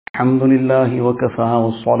الحمد لله وكفى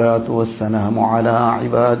والصلاة والسلام على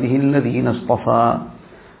عباده الذين اصطفى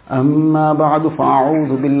أما بعد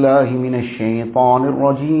فأعوذ بالله من الشيطان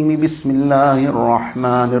الرجيم بسم الله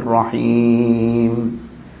الرحمن الرحيم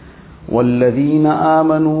والذين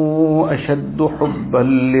آمنوا أشد حبا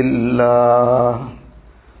لله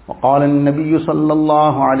وقال النبي صلى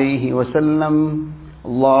الله عليه وسلم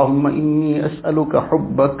اللهم إني أسألك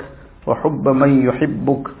حبك وحب من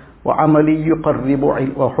يحبك وحب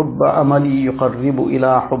عملي يقرب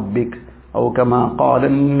إلى حبك أو كما قال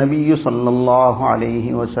النبي صلى الله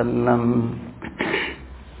عليه وسلم.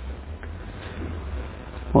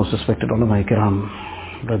 Most respected ulama kiram,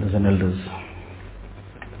 brothers and elders,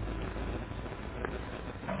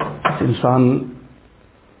 this insan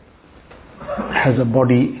has a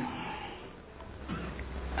body,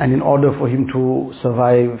 and in order for him to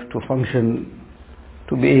survive, to function,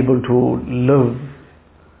 to be able to live,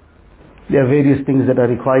 there are various things that are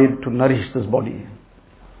required to nourish this body.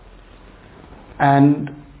 And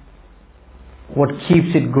what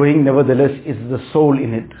keeps it going nevertheless is the soul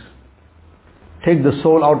in it. Take the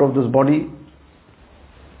soul out of this body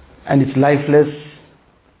and it's lifeless,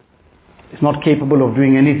 it's not capable of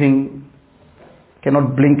doing anything,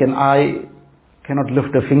 cannot blink an eye, cannot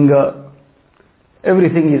lift a finger.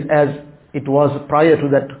 Everything is as it was prior to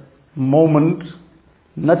that moment.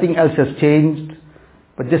 Nothing else has changed,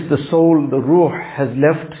 but just the soul, the ruh has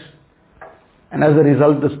left, and as a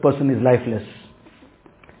result this person is lifeless.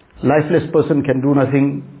 Lifeless person can do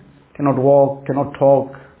nothing, cannot walk, cannot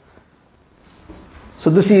talk. So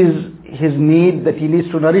this is his need, that he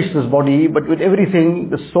needs to nourish this body, but with everything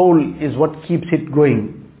the soul is what keeps it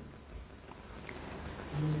going.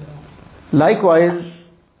 Likewise,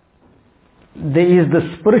 there is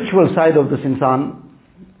the spiritual side of this insan.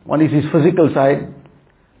 One is his physical side,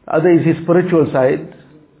 the other is his spiritual side.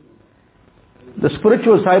 The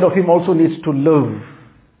spiritual side of him also needs to live.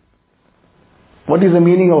 What is the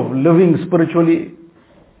meaning of living spiritually?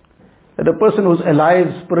 That a person who is alive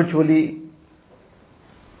spiritually,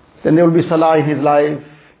 then there will be salah in his life,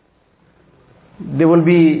 there will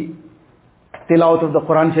be tilawat of the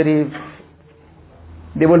Quran Sharif,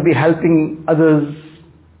 there will be helping others,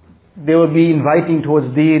 there will be inviting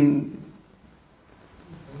towards deen,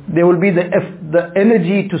 there will be the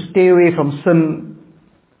energy to stay away from sin,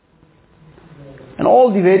 and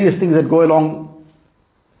all the various things that go along.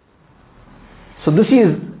 So this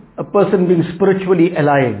is a person being spiritually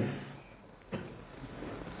alive.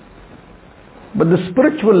 But the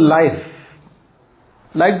spiritual life,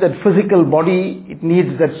 like that physical body, it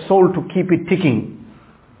needs that soul to keep it ticking.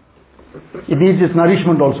 It needs its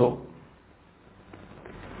nourishment also.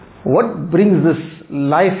 What brings this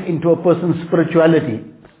life into a person's spirituality,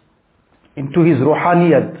 into his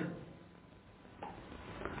ruhaniyat?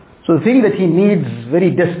 So the thing that he needs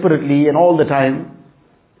very desperately and all the time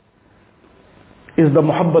is the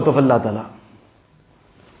Muhabbat of Allah Ta'ala.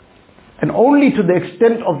 And only to the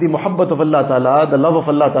extent of the Muhabbat of Allah Ta'ala, the love of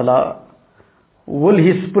Allah Ta'ala, will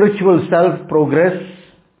his spiritual self progress.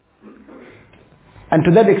 And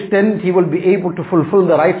to that extent he will be able to fulfill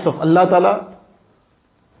the rights of Allah Ta'ala.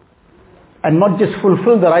 And not just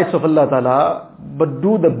fulfill the rights of Allah Ta'ala, but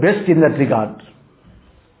do the best in that regard.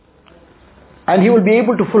 And he will be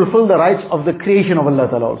able to fulfill the rights of the creation of Allah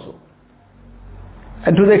Ta'ala also.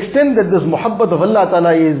 And to the extent that this Muhabbat of Allah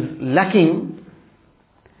Ta'ala is lacking,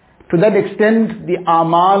 to that extent the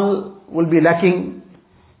amal will be lacking.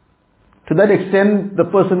 To that extent the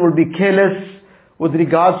person will be careless with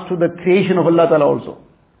regards to the creation of Allah Ta'ala also.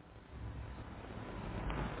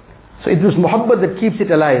 So it's this Muhabbat that keeps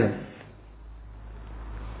it alive.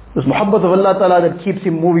 This Muhabbat of Allah Ta'ala that keeps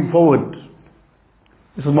him moving forward.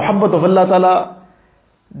 This is Muhabbat of Allah Ta'ala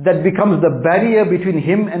that becomes the barrier between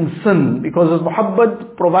him and sin, because this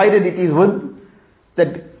Muhabbat, provided it is with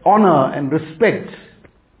that honor and respect,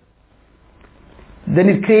 then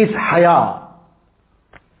it creates haya.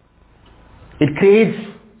 It creates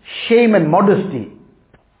shame and modesty.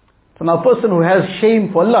 So now a person who has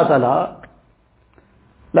shame for Allah Ta'ala,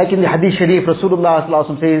 like in the Hadith Sharif, Rasulullah Sallallahu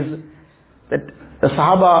Alaihi Wasallam says that the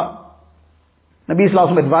Sahaba, Nabi Sallallahu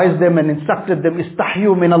Alaihi Wasallam advised them and instructed them,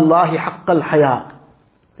 istahyu min Allahi haqqal haya,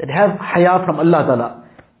 that have haya from Allah Ta'ala,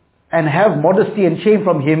 and have modesty and shame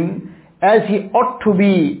from Him as He ought to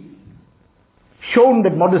be shown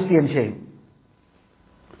that modesty and shame.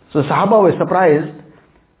 So the Sahaba were surprised.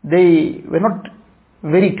 They were not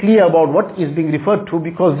very clear about what is being referred to,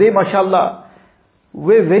 because they, mashallah,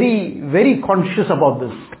 were very, very conscious about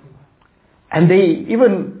this. And they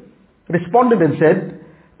even responded and said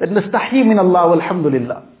that nastahi min Allah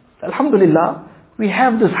walhamdulillah. Alhamdulillah, we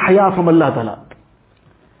have this haya from Allah Ta'ala.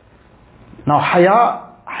 Now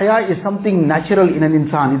haya haya is something natural in an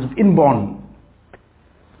insan, it's inborn.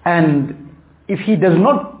 And if he does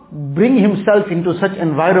not bring himself into such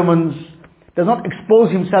environments, does not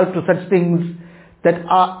expose himself to such things that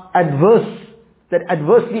are that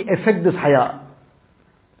adversely affect this haya,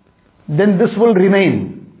 then this will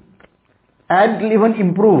remain and will even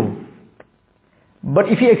improve. But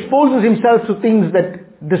if he exposes himself to things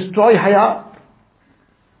that destroy haya,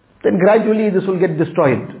 then gradually this will get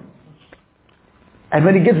destroyed. And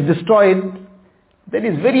when it gets destroyed, then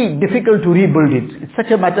it's very difficult to rebuild it. It's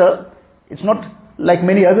such a matter, it's not like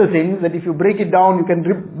many other things that if you break it down, you can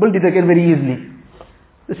rebuild it again very easily.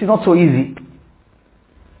 This is not so easy.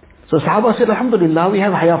 So Sahaba said, Alhamdulillah, we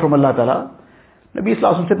have haya from Allah Ta'ala. Nabi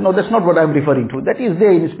Sallallahu said, no, that's not what I'm referring to. That is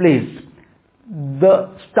there in its place. The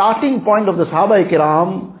starting point of the Sahaba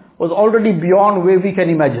Kiram was already beyond where we can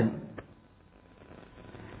imagine.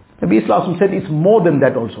 Nabi Sallallahu said, it's more than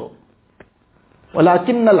that also.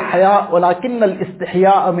 ولكن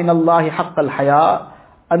الاستحياء من الله حق الحياء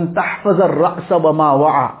أن تحفظ الرأس وما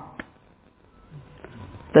وعى.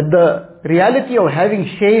 That the reality of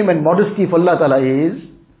having shame and modesty for Allah Ta'ala is,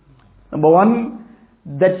 number one,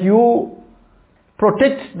 that you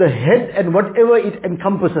protect the head and whatever it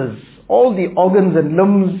encompasses, all the organs and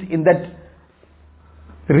limbs in that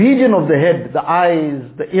region of the head, the eyes,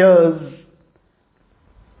 the ears,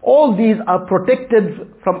 all these are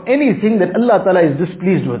protected from anything that Allah Ta'ala is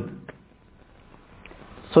displeased with.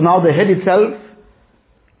 So now the head itself,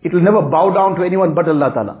 it will never bow down to anyone but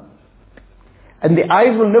Allah Ta'ala. And the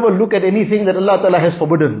eyes will never look at anything that Allah Ta'ala has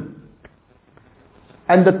forbidden.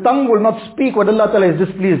 And the tongue will not speak what Allah Ta'ala is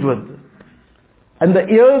displeased with. And the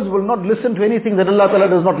ears will not listen to anything that Allah Ta'ala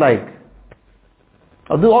does not like.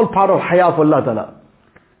 Now this is all part of haya for Allah Ta'ala.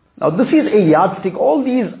 Now this is a yardstick. All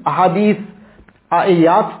these ahadith are a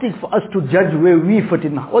yardstick for us to judge where we fit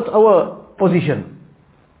in. What's our position?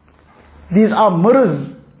 These are mirrors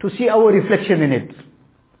to see our reflection in it.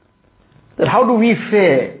 That how do we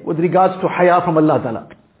fare with regards to haya from Allah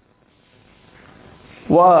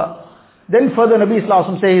Ta'ala? Then further Nabi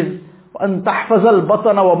Sallallahu Alaihi Wasallam says, وَأَن تَحْفَظَ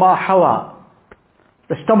الْبَطَنَ وَمَا حَوَى.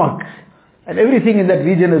 The stomach and everything in that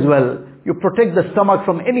region as well. You protect the stomach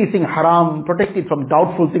from anything haram, protect it from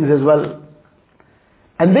doubtful things as well.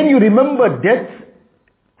 And then you remember death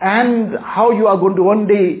and how you are going to one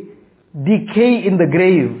day decay in the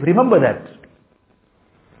grave. Remember that.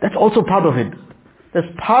 That's also part of it. That's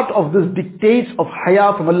part of this dictates of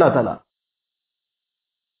haya from Allah Ta'ala.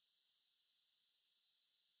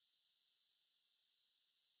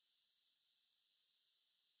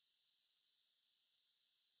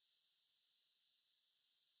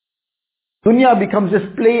 Dunya becomes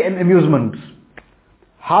just play and amusement.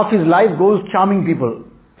 Half his life goes charming people,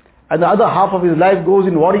 and the other half of his life goes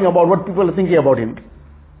in worrying about what people are thinking about him.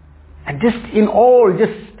 And just in all,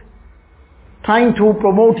 just trying to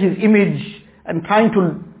promote his image and trying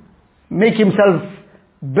to make himself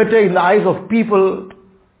better in the eyes of people,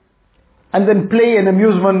 and then play and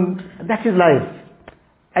amusement. That's his life.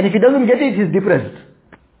 And if he doesn't get it, he's depressed.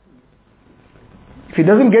 If he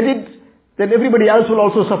doesn't get it, then everybody else will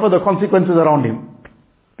also suffer the consequences around him.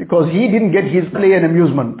 Because he didn't get his play and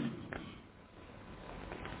amusement.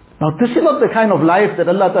 Now this is not the kind of life that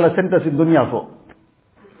Allah Ta'ala sent us in dunya for.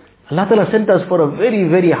 Allah Ta'ala sent us for a very,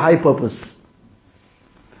 very high purpose.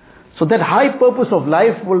 So that high purpose of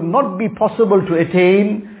life will not be possible to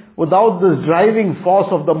attain without this driving force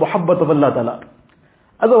of the Muhabbat of Allah Ta'ala.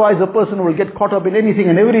 Otherwise a person will get caught up in anything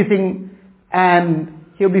and everything, and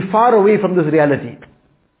he'll be far away from this reality.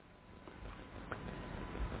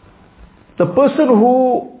 The person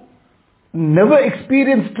who never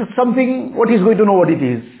experienced something, what he's going to know what it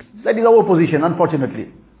is? That is our position,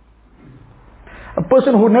 unfortunately. A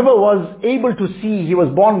person who never was able to see, he was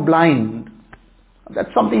born blind. That's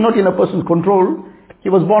something not in a person's control. He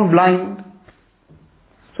was born blind.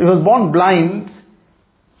 So he was born blind.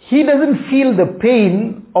 He doesn't feel the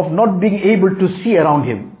pain of not being able to see around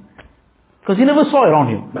him. Because he never saw around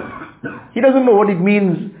him. He doesn't know what it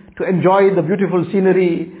means to enjoy the beautiful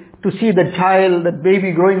scenery, to see the child, that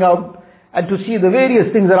baby growing up, and to see the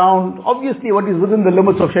various things around, obviously what is within the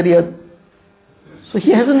limits of Shariah. So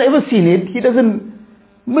he hasn't ever seen it, he doesn't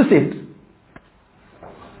miss it.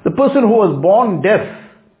 The person who was born deaf,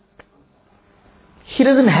 he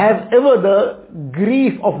doesn't have ever the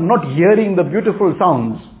grief of not hearing the beautiful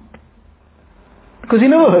sounds. Because he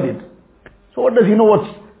never heard it. So what does he know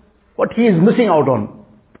what he is missing out on?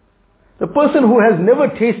 The person who has never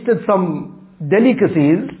tasted some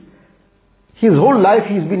delicacies, his whole life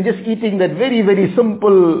he's been just eating that very, very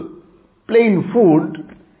simple, plain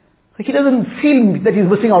food. So he doesn't feel that he's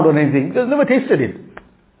missing out on anything. He has never tasted it.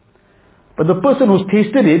 But the person who's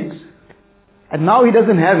tasted it, and now he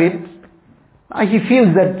doesn't have it, now he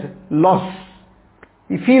feels that loss.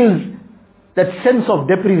 He feels that sense of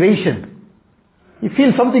deprivation. He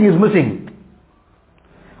feels something is missing.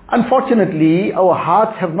 Unfortunately, our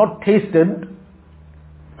hearts have not tasted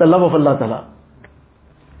the love of Allah Ta'ala.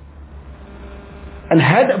 And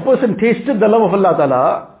had a person tasted the love of Allah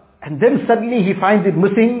Ta'ala, and then suddenly he finds it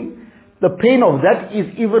missing, the pain of that is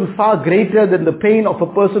even far greater than the pain of a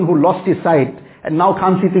person who lost his sight and now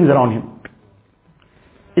can't see things around him.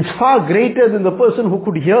 It's far greater than the person who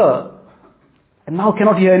could hear and now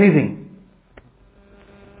cannot hear anything.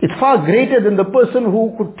 It's far greater than the person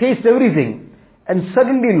who could taste everything and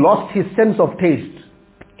suddenly lost his sense of taste.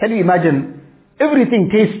 Can you imagine?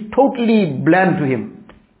 Everything tastes totally bland to him.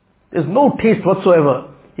 There's no taste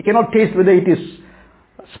whatsoever. He cannot taste whether it is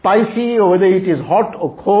spicy or whether it is hot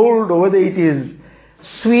or cold or whether it is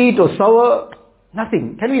sweet or sour.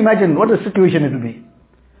 Nothing. Can you imagine what a situation it will be?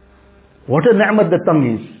 What a ni'mat the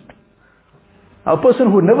tongue is. A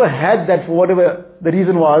person who never had that for whatever the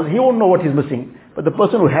reason was, he won't know what he's missing. But the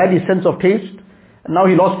person who had his sense of taste and now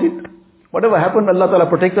he lost it, whatever happened, Allah Ta'ala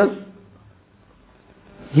protect us.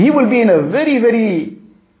 He will be in a very, very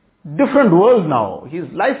different world now. His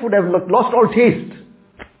life would have lost all taste.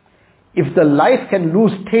 If the life can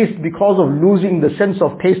lose taste because of losing the sense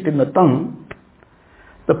of taste in the tongue,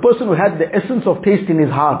 the person who had the essence of taste in his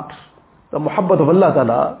heart, the Muhabbat of Allah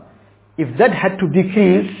Ta'ala, if that had to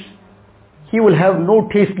decrease, he will have no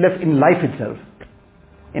taste left in life itself,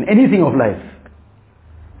 in anything of life.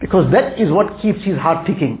 Because that is what keeps his heart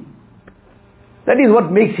ticking. That is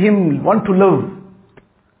what makes him want to live.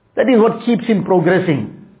 That is what keeps him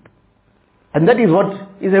progressing. And that is what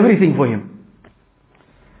is everything for him.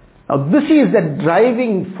 Now this is the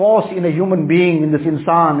driving force in a human being, in this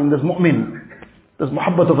insan, in this mu'min, this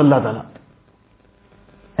muhabbat of Allah Ta'ala.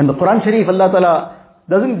 And the Quran Sharif, Allah Ta'ala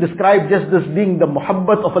doesn't describe just this being the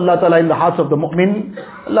muhabbat of Allah Ta'ala in the hearts of the mu'min.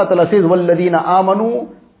 Allah Ta'ala says, وَالَّذِينَ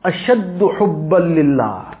آمَنُوا أَشَدُّ حُبًّا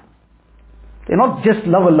لِلَّهِ. They not just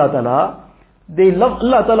love Allah Ta'ala, they love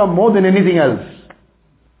Allah Ta'ala more than anything else.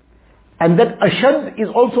 And that ashad is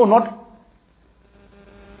also not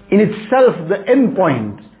in itself the end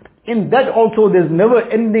point. In that also there's never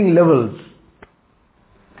ending levels.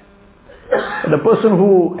 The person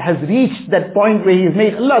who has reached that point where he has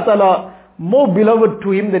made Allah Ta'ala more beloved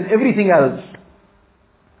to him than everything else,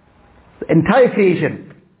 the entire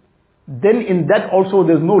creation, then in that also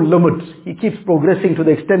there's no limit. He keeps progressing to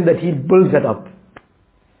the extent that he builds that up.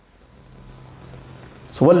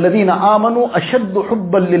 So وَالَّذِينَ آمَنُوا أَشَدُّ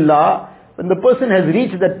حُبًّا لِلَّهِ. When the person has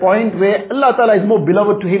reached that point where Allah Ta'ala is more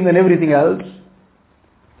beloved to him than everything else,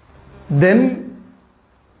 then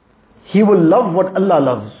he will love what Allah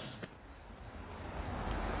loves.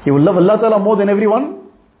 He will love Allah Ta'ala more than everyone,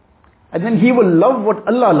 and then he will love what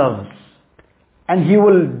Allah loves, and he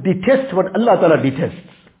will detest what Allah Ta'ala detests.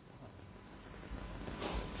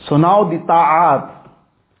 So now the ta'at,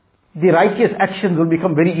 the righteous actions will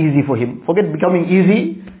become very easy for him. Forget becoming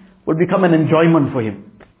easy, will become an enjoyment for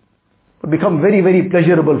him. Will become very, very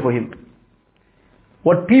pleasurable for him.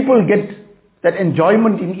 What people get that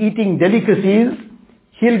enjoyment in eating delicacies,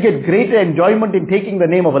 he'll get greater enjoyment in taking the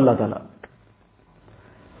name of Allah Ta'ala.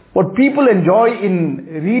 What people enjoy in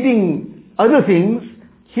reading other things,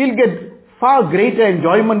 he'll get far greater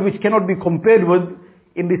enjoyment which cannot be compared with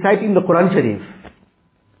in reciting the Quran Sharif.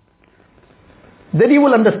 Then he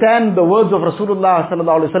will understand the words of Rasulullah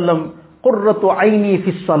sallallahu alaihi wasallam, قُرَّةُ عَيْنِي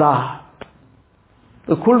فِي الصَّلَاةِ.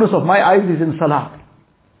 The coolness of my eyes is in salah.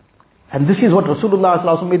 And this is what Rasulullah sallallahu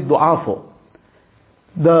alaihi wasallam made dua for.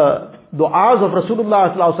 The du'as of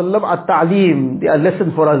Rasulullah sallallahu alaihi wasallam are ta'aleem. They are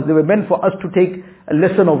lessons for us. They were meant for us to take a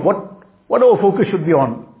lesson of what our focus should be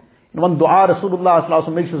on. In one dua, Rasulullah sallallahu alaihi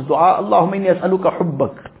wasallam makes this dua, Allahumma inni as'aluka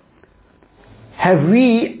hubbak. Have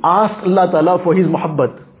we asked Allah Ta'ala for His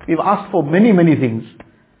muhabbat? We've asked for many, many things.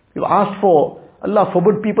 We've asked for, Allah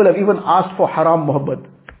forbid, people have even asked for haram muhabbat.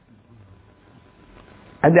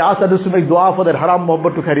 And they asked others to make dua for that haram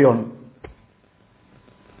muhabbat to carry on.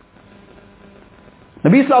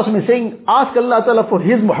 Nabi Sallallahu Alaihi Wasallam is saying, ask Allah Ta'ala for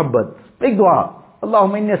His muhabbat. Make dua.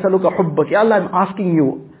 Allahumma inni as'aluka hubbak. Ya Allah, I'm asking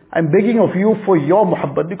you, I'm begging of you for your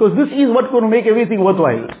muhabbat, because this is what's going to make everything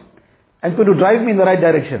worthwhile and going to drive me in the right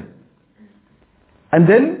direction. And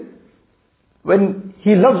then, when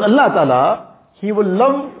he loves Allah Ta'ala, he will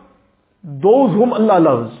love those whom Allah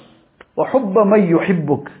loves. وَحُبَّ مَن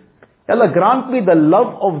يُحِبُّكَ. Allah, grant me the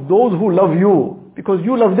love of those who love you, because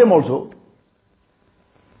you love them also.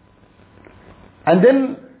 And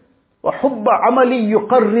then, وَحُبَّ عَمَلِي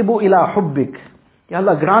يُقَرِّبُ إِلَىٰ حُبِّكَ. Ya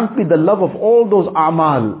Allah, grant me the love of all those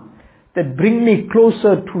a'mal that bring me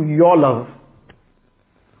closer to your love?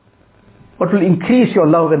 What will increase your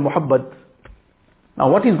love and muhabbat? Now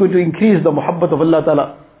what is going to increase the muhabbat of Allah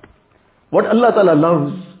Ta'ala? What Allah Ta'ala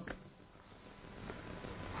loves?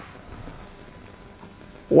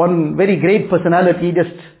 One very great personality,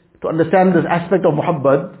 just to understand this aspect of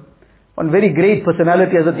muhabbat, one very great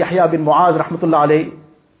personality, Hazrat Yahya bin Mu'az rahmatullah alayh,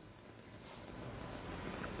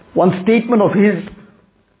 one statement of his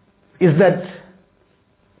is that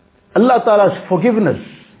Allah Ta'ala's forgiveness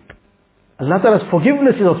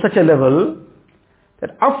is of such a level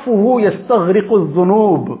that afuhu yastaghriqu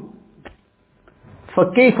dhunub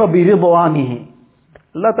fakayfa biridwanihi.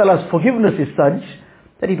 Allah Ta'ala's forgiveness is such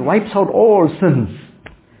that it wipes out all sins.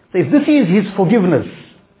 So if this is His forgiveness,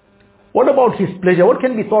 what about His pleasure? What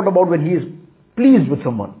can be thought about when He is pleased with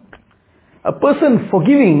someone? A person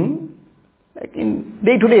forgiving, like in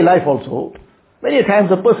day-to-day life also, many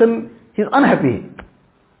times a person is unhappy,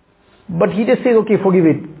 but he just says, okay, forgive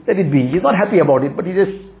it, let it be. He's not happy about it, but he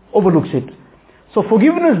just overlooks it. So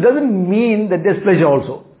forgiveness doesn't mean that there's pleasure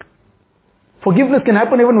also. Forgiveness can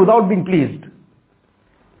happen even without being pleased.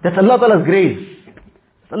 That's Allah Ta'ala's grace.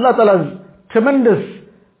 It's Allah Ta'ala's tremendous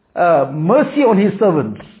mercy on His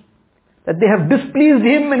servants, that they have displeased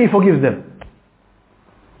Him and He forgives them.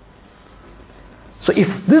 So if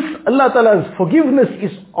this Allah Ta'ala's forgiveness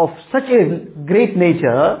is of such a great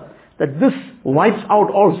nature that this wipes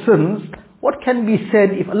out all sins, what can be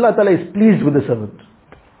said if Allah Ta'ala is pleased with the servant?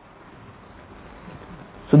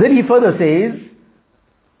 So then He further says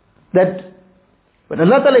that when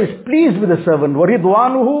Allah Ta'ala is pleased with the servant,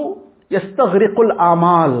 وَرِضْوَانُهُ يَسْتَغْرِقُ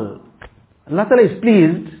الْآمَالِ, Allah Ta'ala is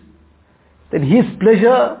pleased, then His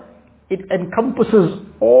pleasure, it encompasses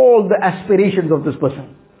all the aspirations of this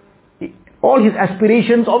person. All his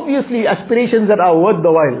aspirations, obviously aspirations that are worth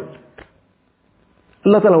the while,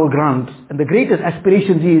 Allah Ta'ala will grant. And the greatest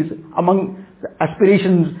aspirations is, among the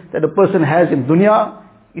aspirations that a person has in dunya,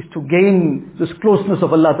 is to gain this closeness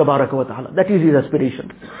of Allah Tabaraka wa Ta'ala. That is his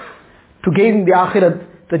aspiration. To gain the akhirat,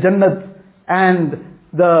 the jannat, and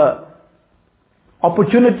the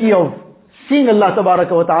opportunity of seeing Allah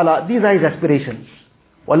Tabaraka wa Ta'ala, these are his aspirations.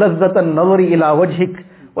 وَلَذَّةَ النَّظَرِ إِلَى وَجْهِكَ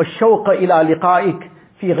وَالشَّوْقَ إِلَى لِقَائِكَ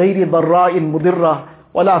فِي غَيْرِ ضَرَّاءٍ مُضِرَّةٍ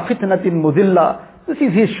وَلَا فِتْنَةٍ مُذِلَّةٍ. This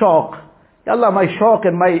is his shauq. Ya Allah, my shauq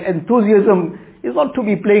and my enthusiasm is not to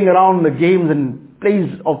be playing around the games and plays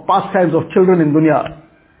of pastimes of children in dunya.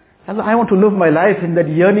 Ya Allah, I want to live my life in that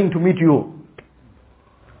yearning to meet you,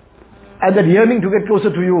 and that yearning to get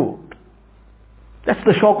closer to you. That's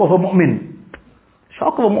the shauq of a mu'min.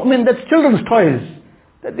 Shauq of a mu'min, that's children's toys,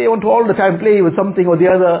 that they want to all the time play with something or the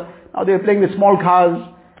other. Now they were playing with small cars,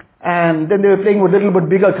 and then they were playing with little bit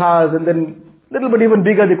bigger cars, and then little bit even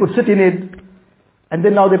bigger, they could sit in it. And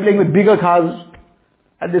then now they're playing with bigger cars,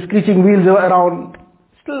 and the screeching wheels around.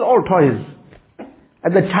 Still all toys.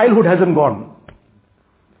 And the childhood hasn't gone.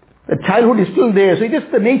 The childhood is still there. So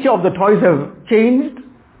just the nature of the toys have changed.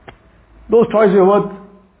 Those toys were worth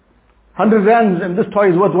 100 rands, and this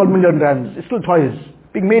toy is worth 1 million rands. It's still toys,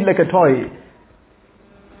 being made like a toy.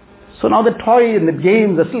 So now the toy and the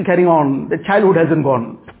games are still carrying on. The childhood hasn't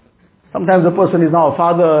gone. Sometimes the person is now a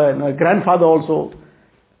father and a grandfather also.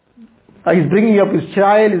 He's bringing up his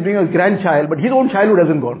child, he's bringing up his grandchild, but his own childhood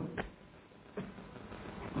hasn't gone.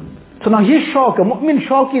 So now his shauq, a mu'min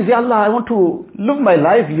shauq is, Ya Allah, I want to live my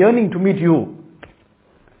life yearning to meet you,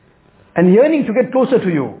 and yearning to get closer to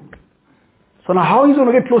you. So now how he's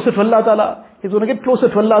going to get closer to Allah Ta'ala? He's going to get closer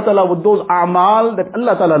to Allah Ta'ala with those a'mal that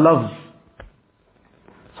Allah Ta'ala loves.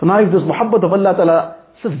 So now if this muhabbat of Allah Ta'ala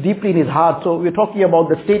sits deeply in his heart, so we're talking about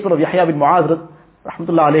the statement of Yahya bin Mu'az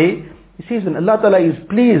rahmatullah alayhi. He says when Allah Ta'ala is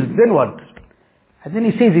pleased, then what? And then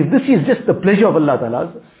he says, if this is just the pleasure of Allah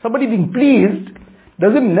Ta'ala, somebody being pleased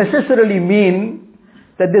doesn't necessarily mean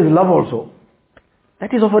that there's love also.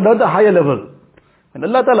 That is of another higher level. When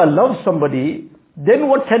Allah Ta'ala loves somebody, then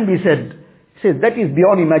what can be said? He says that is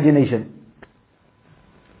beyond imagination.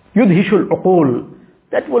 Yudhishul uqul.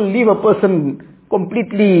 That will leave a person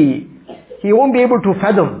completely, he won't be able to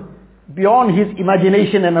fathom beyond his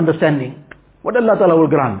imagination and understanding what Allah Ta'ala will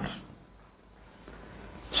grant.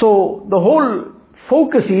 So the whole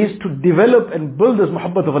focus is to develop and build this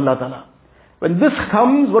muhabbat of Allah Ta'ala. When this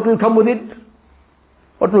comes, what will come with it?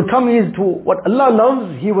 What will come is to what Allah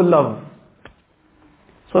loves, He will love.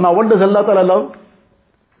 So now what does Allah Ta'ala love?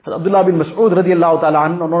 Abdullah bin Mas'ud radiallahu ta'ala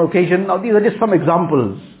on one occasion, now these are just some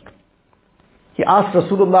examples. He asked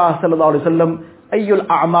Rasulullah sallallahu alayhi wa sallam, Ayyul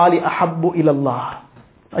a'mali ahabbu ilallah.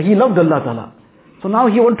 He loved Allah Ta'ala. So now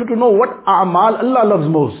he wanted to know what a'mal Allah loves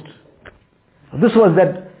most. This was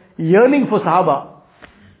that yearning for Sahaba.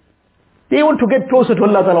 They want to get closer to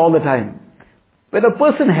Allah Ta'ala all the time. When a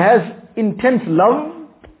person has intense love.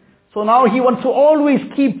 So now he wants to always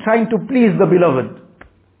keep trying to please the beloved.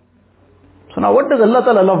 So now what does Allah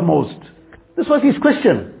Ta'ala love most? This was his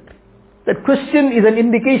question. That question is an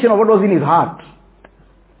indication of what was in his heart.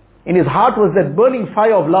 In his heart was that burning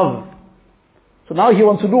fire of love. So now he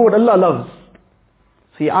wants to do what Allah loves.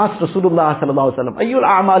 So he asked Rasulullah sallallahu alaihi wasallam, Ayyul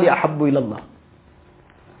a'mali ahabbu ilallah.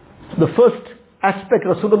 The first aspect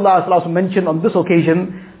Rasulullah sallallahu alaihi wasallam mentioned on this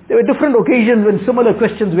occasion, there were different occasions when similar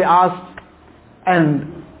questions were asked,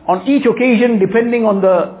 and on each occasion, depending on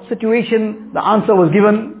the situation, the answer was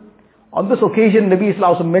given. On this occasion, Nabi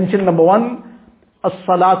sallallahu alaihi wasallam mentioned, number one,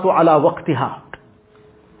 as-salatu ala waqtiha.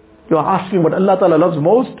 You are asking what Allah Ta'ala loves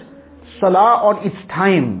most? Salah on its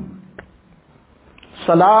time.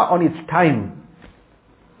 Salah on its time.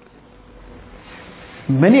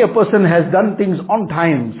 Many a person has done things on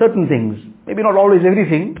time, certain things. Maybe not always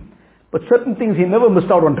everything, but certain things he never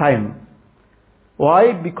missed out on time.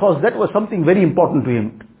 Why? Because that was something very important to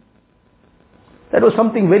him. That was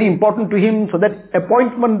something very important to him. So that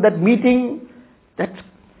appointment, that meeting, that's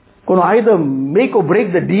going to either make or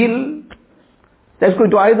break the deal. That's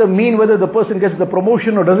going to either mean whether the person gets the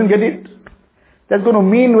promotion or doesn't get it. That's going to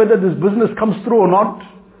mean whether this business comes through or not.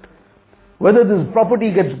 Whether this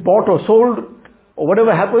property gets bought or sold, or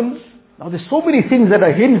whatever happens. Now there's so many things that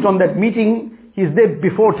are hinged on that meeting. He's there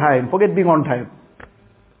before time. Forget being on time.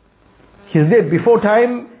 He's there before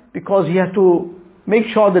time because he has to make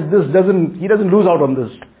sure that he doesn't lose out on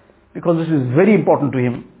this. Because this is very important to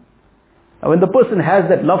him. Now when the person has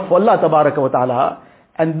that love for Allah Tabaraka wa Ta'ala,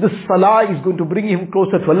 and this salah is going to bring him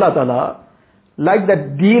closer to Allah Ta'ala, like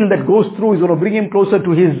that deal that goes through is going to bring him closer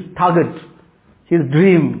to his target, his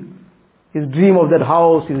dream of that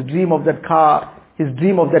house, his dream of that car, his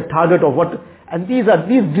dream of that target of what, and these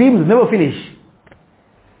dreams never finish.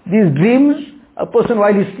 These dreams, a person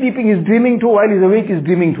while he's sleeping is dreaming too, while he's awake is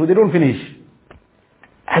dreaming too, they don't finish.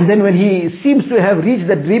 And then when he seems to have reached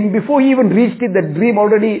that dream, before he even reached it, that dream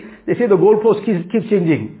already, they say the goalpost keeps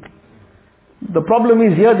changing. The problem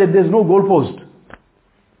is here that there's no goalpost.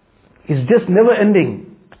 It's just never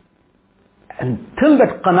ending. And till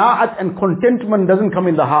that qana'at and contentment doesn't come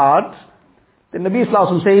in the heart, then Nabi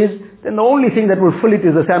Sallallahu Alaihi Wasallam says, then the only thing that will fill it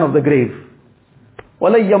is the sand of the grave.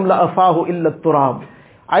 وَلَن يَمْلَأَ فَاهُ إِلَّا التُّرَابِ.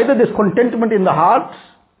 Either there's contentment in the heart,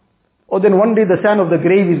 or then one day the sand of the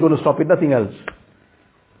grave is going to stop it, nothing else.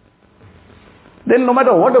 Then no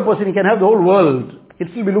matter what a person, he can have the whole world, he'll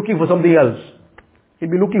still be looking for something else. He'll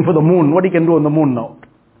be looking for the moon, what he can do on the moon now.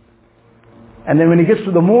 And then when he gets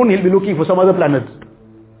to the moon, he'll be looking for some other planet.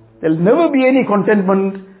 There'll never be any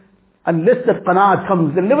contentment unless that qana'at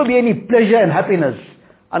comes. There'll never be any pleasure and happiness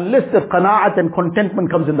unless the qana'at and contentment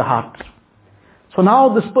comes in the heart. So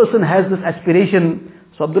now this person has this aspiration.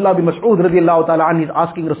 So Abdullah bin Mas'ud radiallahu ta'ala anhu is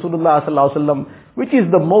asking Rasulullah sallallahu alaihi wasallam, which is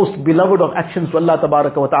the most beloved of actions to Allah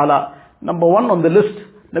tabaraka wa ta'ala? Number one on the list,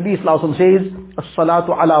 Nabi sallallahu alaihi wasallam says, as-salatu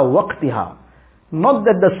ala waqtiha. Not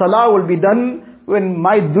that the salah will be done when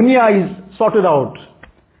my dunya is sorted out.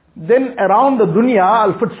 Then around the dunya,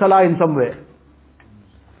 I'll put salah in somewhere.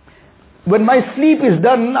 When my sleep is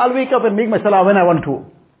done, I'll wake up and make my salah when I want to.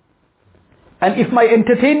 And if my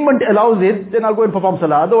entertainment allows it, then I'll go and perform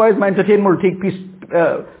salah. Otherwise, my entertainment will take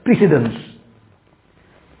precedence.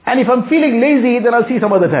 And if I'm feeling lazy, then I'll see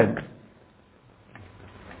some other time.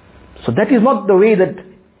 So that is not the way that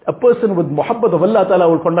a person with Muhabbat of Allah Ta'ala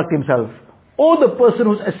will conduct himself. Or the person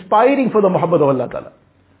who's aspiring for the Muhabbat of Allah Ta'ala.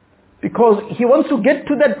 Because he wants to get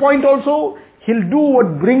to that point also, he'll do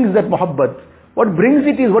what brings that Muhabbat. What brings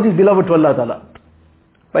it is what is beloved to Allah Ta'ala.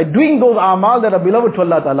 By doing those amal that are beloved to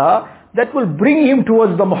Allah Ta'ala, that will bring him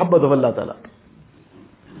towards the Muhabbat of Allah Ta'ala.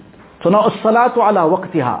 So now, as-salatu ala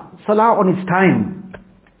waqtiha. Salah on its time.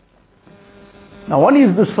 Now one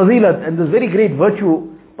is this fazilat and this very great virtue,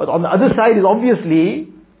 but on the other side is obviously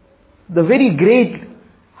the very great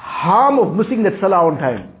harm of missing that salah on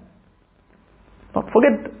time. Not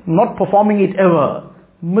forget not performing it ever,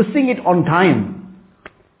 missing it on time.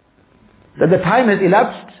 That the time has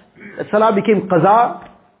elapsed, that salah became qaza.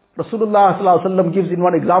 Rasulullah sallallahu alaihi wasallam gives in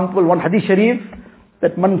one example, one hadith sharif,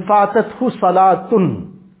 that man fatathu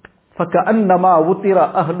salatun faka'annama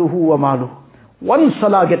wutira ahluhu wa maluhu. One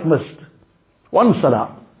salah get missed. One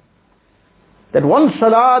salah. That one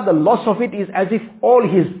salah, the loss of it is as if all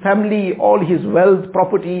his family, all his wealth,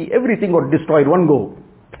 property, everything got destroyed one go.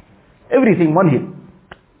 Everything, one hit.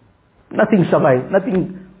 Nothing survived,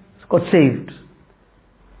 nothing got saved.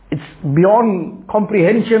 It's beyond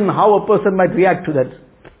comprehension how a person might react to that.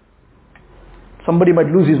 Somebody might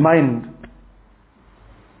lose his mind.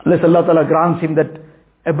 Unless Allah Ta'ala grants him that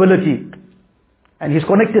ability. And he's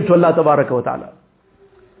connected to Allah Ta'ala.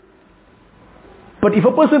 But if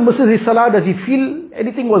a person misses his salah, does he feel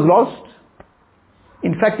anything was lost?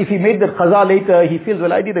 In fact, if he made that qaza later, he feels,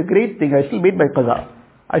 well, I did a great thing, I still made my qaza.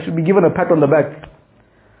 I should be given a pat on the back.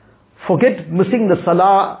 Forget missing the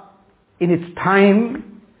salah in its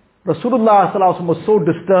time. Rasulullah ﷺ was so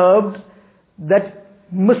disturbed that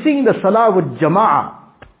missing the salah with jama'ah,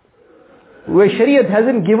 where Shariat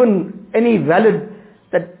hasn't given any valid,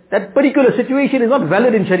 that particular situation is not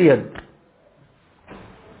valid in Shariat.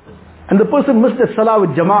 And the person missed the salah with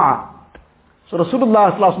jama'ah. So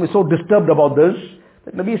Rasulullah ﷺ is so disturbed about this,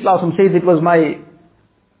 that Nabi ﷺ says, it was my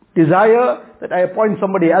desire that I appoint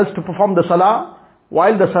somebody else to perform the salah.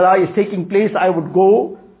 While the salah is taking place, I would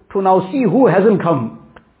go to now see who hasn't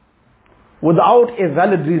come without a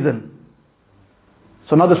valid reason.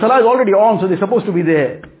 So now the salah is already on, so they're supposed to be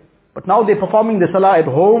there. But now they're performing the salah at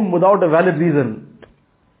home without a valid reason.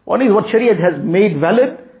 One is what Shariat has made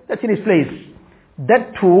valid, that's in its place.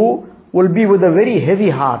 That too will be with a very heavy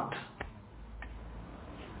heart.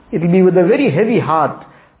 It will be with a very heavy heart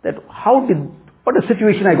that what a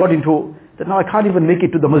situation I got into, that now I can't even make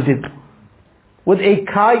it to the masjid. With a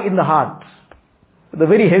cry in the heart, with a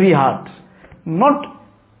very heavy heart. Not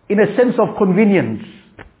in a sense of convenience.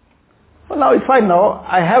 Well, now it's fine now,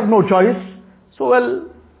 I have no choice, so well,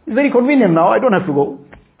 it's very convenient now, I don't have to go.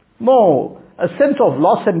 No, a sense of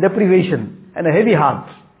loss and deprivation and a heavy heart.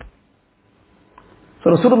 So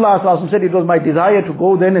Rasulullah ﷺ said, it was my desire to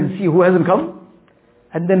go then and see who hasn't come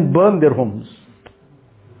and then burn their homes.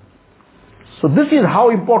 So this is how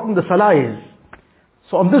important the salah is.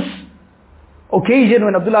 So on this occasion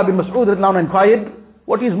when Abdullah bin Mas'ud inquired,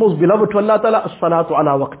 what is most beloved to Allah Ta'ala? As-salatu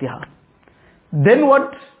ala waqtiha. Then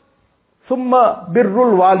what? Thumma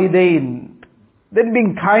birrul walidain. Then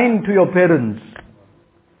being kind to your parents.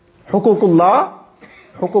 Huququllah,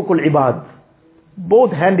 huququl ibad.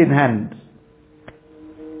 Both hand in hand.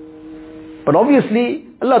 But obviously,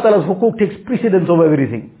 Allah Ta'ala's huquq takes precedence over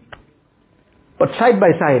everything. But side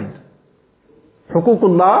by side,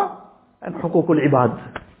 huququllah and huququl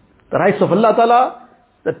ibad. The rights of Allah Ta'ala,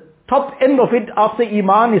 the top end of it after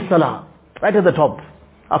Iman is Salah. Right at the top,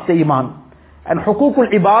 after Iman. And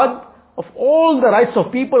huququl ibad, of all the rights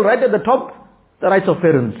of people, right at the top, the rights of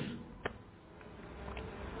parents.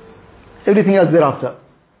 Everything else thereafter.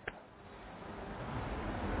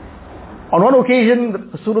 On one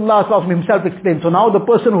occasion, Rasulullah ﷺ himself explained, so now the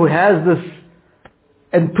person who has this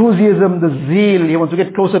enthusiasm, this zeal, he wants to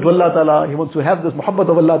get closer to Allah Ta'ala, he wants to have this Muhabbat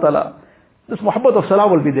of Allah Ta'ala, this Muhabbat of Salah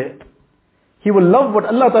will be there. He will love what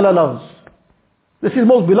Allah Ta'ala loves. This is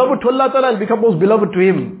most beloved to Allah Ta'ala, it will become most beloved to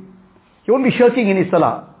him. He won't be shirking in his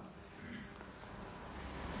Salah.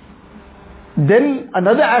 Then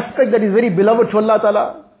another aspect that is very beloved to Allah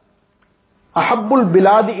Ta'ala, Ahabbul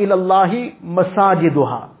biladi ilallahi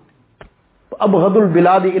masajiduha. Abghadul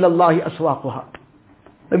biladi ilallahi aswaquha.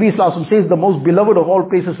 Nabi Sallallahu says the most beloved of all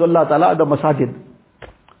places to Allah Ta'ala are the masajid.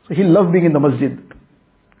 So he loves being in the masjid.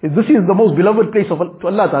 If this is the most beloved place to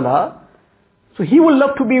Allah Ta'ala, so he will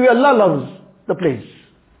love to be where Allah loves the place.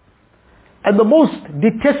 And the most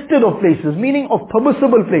detested of places, meaning of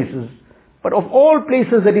permissible places, but of all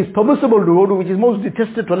places that is permissible to go to, which is most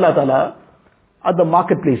detested to Allah Ta'ala, are the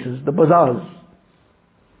marketplaces, the bazaars.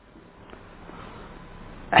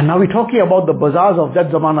 And now we're talking about the bazaars of that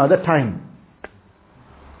zamana, that time.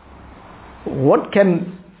 What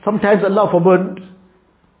can, sometimes Allah forbid,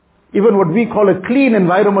 even what we call a clean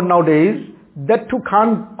environment nowadays, that too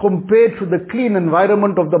can't compare to the clean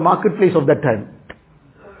environment of the marketplace of that time.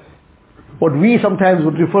 What we sometimes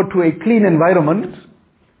would refer to a clean environment,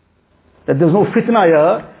 that there's no fitna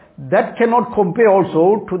here, that cannot compare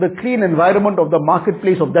also to the clean environment of the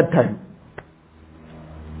marketplace of that time.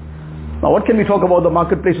 Now what can we talk about the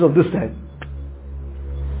marketplaces of this time?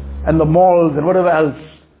 And the malls and whatever else.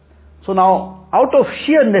 So now, out of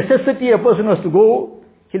sheer necessity a person has to go,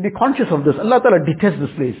 he'll be conscious of this. Allah Ta'ala detests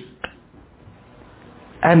this place.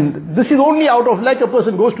 And this is only out of, like a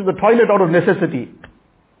person goes to the toilet out of necessity.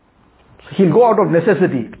 So he'll go out of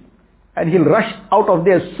necessity. And he'll rush out of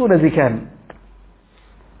there as soon as he can.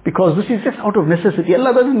 Because this is just out of necessity.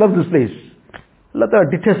 Allah doesn't love this place. Allah Ta'ala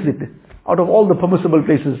detests it. Out of all the permissible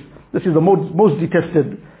places, this is the most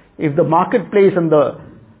detested. If the marketplace and the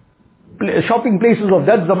shopping places of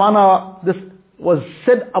that zamana, this was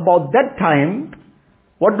said about that time,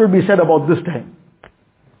 what will be said about this time?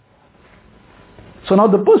 So now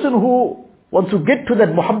the person who wants to get to that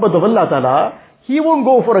Muhabbat of Allah Ta'ala, he won't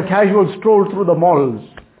go for a casual stroll through the malls.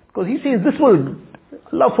 Because he says, this will,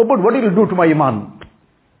 Allah forbid, what it will do to my iman.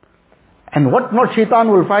 And what not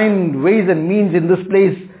shaitan will find ways and means in this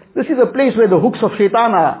place. This is a place where the hooks of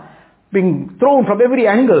shaitan are being thrown from every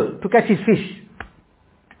angle to catch his fish.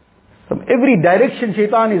 From every direction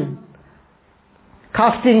shaitan is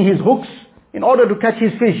casting his hooks in order to catch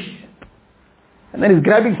his fish. And then he's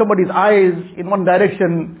grabbing somebody's eyes in one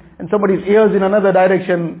direction, and somebody's ears in another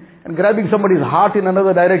direction, and grabbing somebody's heart in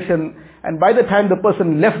another direction. And by the time the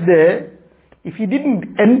person left there, if he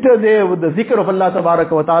didn't enter there with the zikr of Allah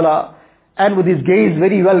Tabaraka wa Ta'ala, and with his gaze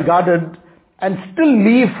very well guarded, and still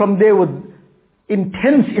leave from there with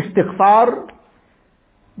intense istighfar,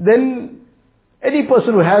 then any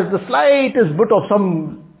person who has the slightest bit of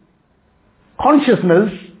some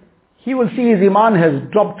consciousness, he will see his iman has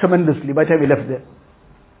dropped tremendously by the time he left there.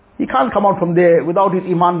 He can't come out from there without his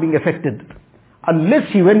iman being affected,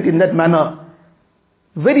 unless he went in that manner,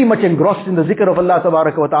 very much engrossed in the zikr of Allah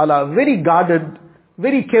Tabaraka wa Ta'ala, very guarded,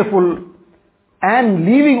 very careful, and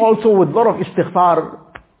leaving also with a lot of istighfar.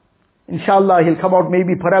 Inshallah, he'll come out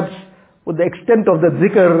maybe perhaps with the extent of the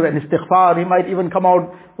zikr and istighfar. He might even come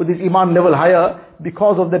out with his iman level higher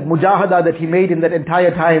because of that mujahada that he made in that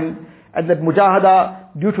entire time. And that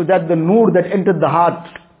mujahada, due to that, the nur that entered the heart.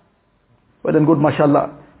 Well and good,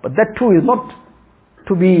 mashallah. But that too is not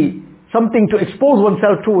to be something to expose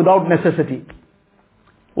oneself to without necessity.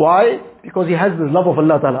 Why? Because he has this love of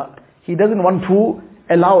Allah Ta'ala. He doesn't want to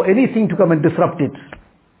allow anything to come and disrupt it.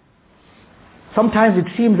 Sometimes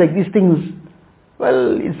it seems like these things,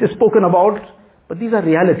 well, it's just spoken about, but these are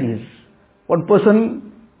realities. One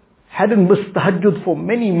person hadn't missed tahajjud for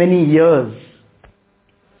many, many years.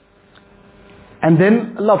 And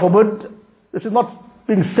then, Allah forbid, this is not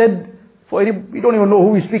being said for any, we don't even know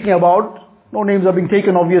who we're speaking about. No names are being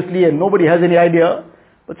taken obviously, and nobody has any idea.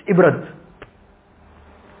 But it's ibrat.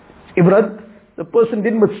 Ibrat, the person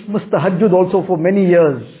didn't miss tahajjud also for many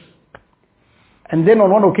years. And then on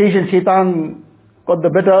one occasion, shaitan got the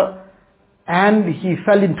better, and he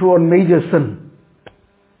fell into a major sin.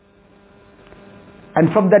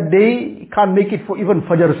 And from that day, he can't make it for even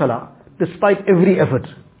Fajr Salah, despite every effort.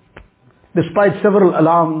 Despite several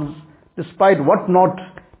alarms, despite whatnot,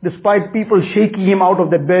 despite people shaking him out of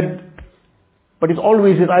that bed, but it's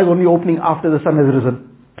always his eyes only opening after the sun has risen.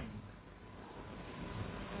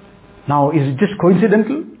 Now, is it just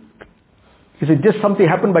coincidental? Is it just something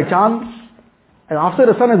happened by chance? And after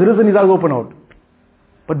the sun has risen, his eyes open out.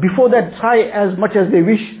 But before that, try as much as they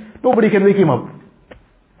wish, nobody can wake him up.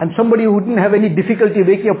 And somebody who didn't have any difficulty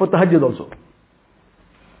waking up for tahajjud also.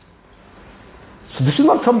 So this is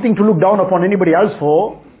not something to look down upon anybody else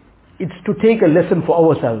for. It's to take a lesson for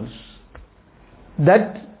ourselves.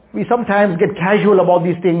 That we sometimes get casual about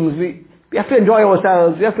these things. We have to enjoy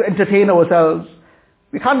ourselves. We have to entertain ourselves.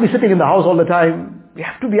 We can't be sitting in the house all the time. We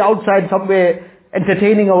have to be outside somewhere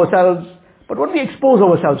entertaining ourselves. But what we expose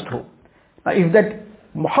ourselves to. Now if that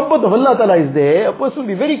Muhabbat of Allah Ta'ala is there, a person will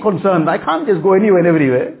be very concerned. I can't just go anywhere and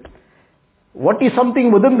everywhere. What is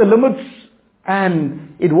something within the limits,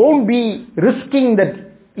 and it won't be risking that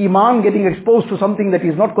iman getting exposed to something that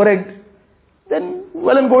is not correct, then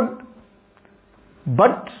well and good.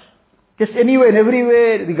 But just anywhere and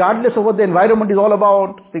everywhere, regardless of what the environment is all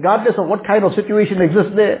about, regardless of what kind of situation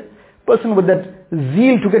exists there, person with that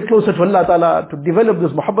zeal to get closer to Allah Ta'ala, to develop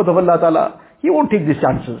this Muhabbat of Allah Ta'ala, he won't take these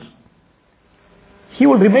chances. He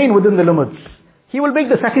will remain within the limits. He will make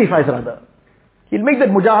the sacrifice rather. He'll make that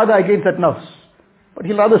mujahada against that nafs. But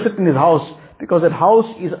he'll rather sit in his house, because that house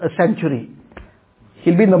is a sanctuary.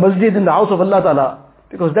 He'll be in the masjid, in the house of Allah Ta'ala,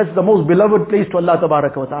 because that's the most beloved place to Allah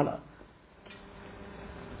Tabaraka wa Ta'ala.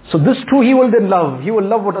 So this too he will then love. He will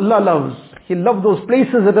love what Allah loves. He'll love those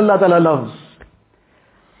places that Allah Ta'ala loves.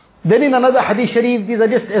 Then in another hadith sharif, these are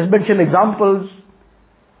just as mentioned examples,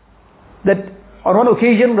 that on one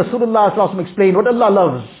occasion Rasulullah sallallahu alaihi wasallam explained what Allah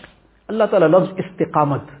loves. Allah Ta'ala loves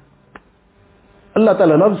istiqamat. Allah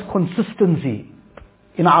Ta'ala loves consistency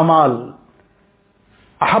in a'mal.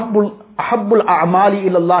 Ahabbul a'mali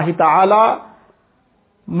ila Allah Ta'ala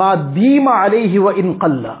ma dima alayhi wa in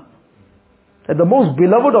qalla. That the most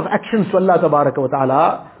beloved of actions to Allah Tabaraka wa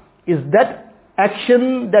Ta'ala is that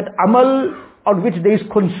action, that amal on which there is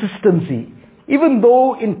consistency. Even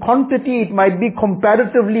though in quantity it might be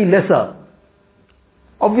comparatively lesser.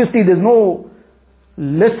 Obviously there's no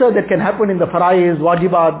lesser that can happen in the faraiz,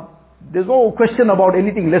 wajibat. There's no question about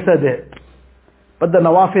anything lesser there. But the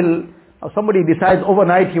nawafil, somebody decides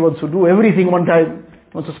overnight he wants to do everything one time.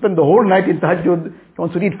 He wants to spend the whole night in tahajjud. He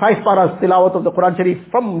wants to read 5 paras tilawat of the Quran Sharif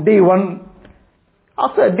from day one.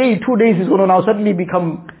 After a day, 2 days, he's going to now suddenly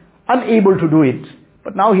become unable to do it.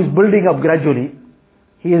 But now he's building up gradually.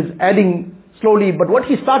 He is adding slowly. But what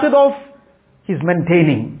he started off, he's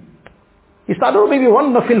maintaining. He started off maybe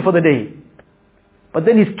 1 nafil for the day. But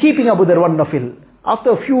then he's keeping up with that 1 nafil.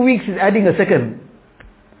 After a few weeks, he's adding a second.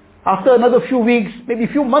 After another few weeks, maybe a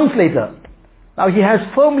few months later, Now he has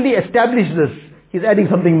firmly established this. He's adding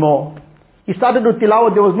something more. He started with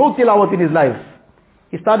tilawat. There was no tilawat in his life.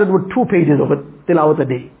 He started with 2 pages of tilawat a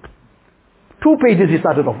day. 2 pages he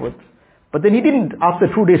started off with. But then he didn't, after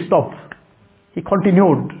 2 days, stop. He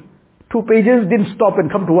continued. 2 pages didn't stop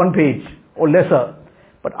and come to 1 page or lesser.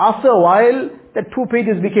 But after a while, that 2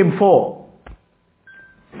 pages became 4.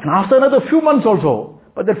 And after another few months also,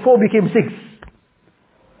 but that 4 became 6.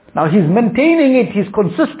 Now he's maintaining it, he's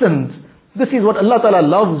consistent. This is what Allah Ta'ala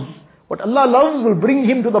loves. What Allah loves will bring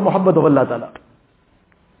him to the Muhabbat of Allah Ta'ala.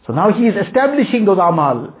 So now he is establishing those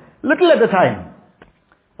amal, little at a time.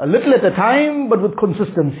 A little at a time, but with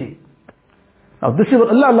consistency. Now this is what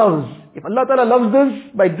Allah loves. If Allah Ta'ala loves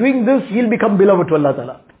this, by doing this, he'll become beloved to Allah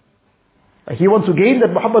Ta'ala. He wants to gain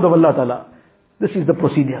that Muhabbat of Allah Ta'ala. This is the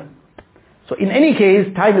procedure. So in any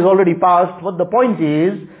case, time is already passed. What the point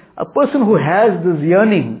is, a person who has this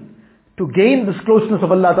yearning to gain this closeness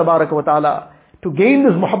of Allah Ta'ala, to gain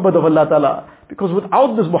this Muhabbat of Allah Ta'ala, because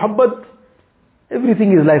without this Muhabbat,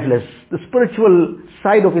 everything is lifeless. The spiritual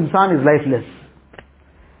side of insan is lifeless.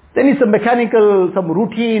 Then it's a mechanical, some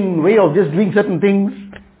routine way of just doing certain things.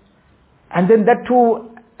 And then that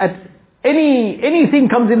too, at anything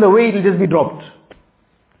comes in the way, it will just be dropped.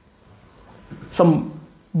 Some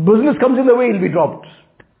business comes in the way, it will be dropped.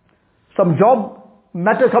 Some job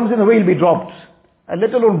matter comes in the way, it will be dropped. And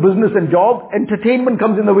let alone business and job, entertainment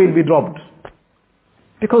comes in the way, it will be dropped.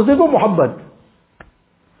 Because there's no Muhabbat.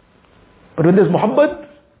 But when there's Muhabbat,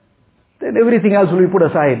 then everything else will be put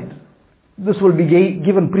aside. This will be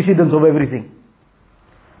given precedence over everything.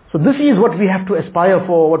 So this is what we have to aspire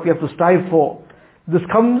for, what we have to strive for. This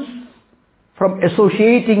comes from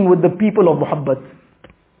associating with the people of Muhabbat.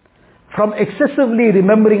 From excessively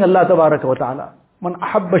remembering Allah Tabaraka wa Ta'ala. Man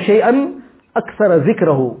ahabba shay'an akthara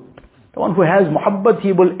zikrahu. The one who has Muhabbat,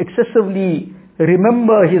 he will excessively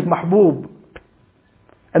remember his Mahbub.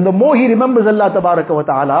 And the more he remembers Allah Tabaraka wa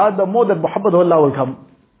Ta'ala, the more that Muhabbat of Allah will come.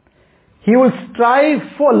 He will strive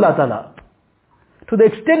for Allah Ta'ala. To the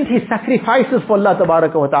extent he sacrifices for Allah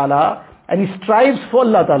Tabaraka wa Ta'ala, and he strives for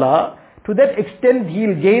Allah Ta'ala, to that extent he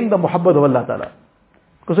will gain the Muhabbat of Allah Ta'ala.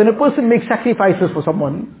 Because when a person makes sacrifices for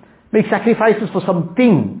someone, makes sacrifices for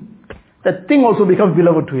something, that thing also becomes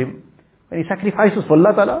beloved to him. When he sacrifices for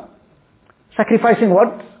Allah Ta'ala, sacrificing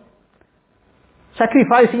what?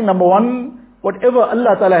 Sacrificing, number one, whatever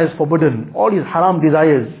Allah Ta'ala has forbidden, all his haram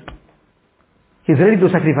desires, he's ready to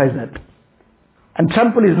sacrifice that. And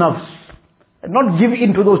trample his nafs, and not give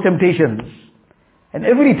in to those temptations. And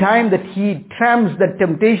every time that he tramps that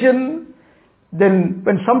temptation, then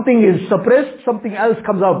when something is suppressed, something else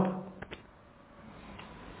comes up.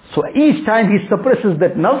 So each time he suppresses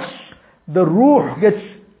that nafs, the ruh gets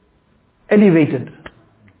elevated.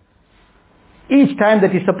 Each time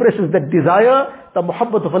that he suppresses that desire, the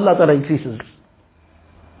Muhabbat of Allah Ta'ala increases.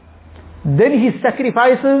 Then he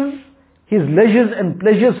sacrifices his leisures and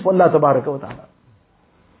pleasures for Allah Ta'ala.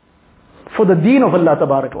 For the deen of Allah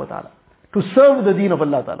Ta'ala. To serve the deen of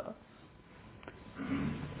Allah Ta'ala.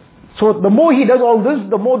 So the more he does all this,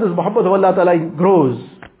 the more this Muhabbat of Allah Ta'ala grows.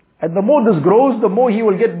 And the more this grows, the more he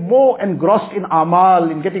will get more engrossed in amal,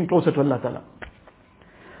 in getting closer to Allah Ta'ala.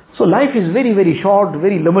 So life is very, very short,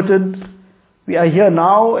 very limited. We are here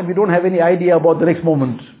now and we don't have any idea about the next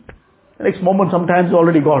moment. The next moment sometimes is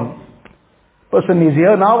already gone. Person is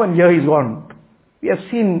here now and here he's gone. We have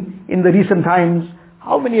seen in the recent times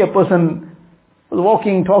how many a person was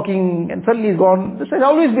walking, talking, and suddenly is gone. This has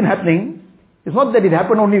always been happening. It's not that it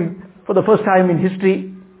happened only for the first time in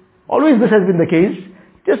history. Always this has been the case.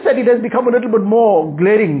 Just that it has become a little bit more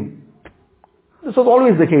glaring. This was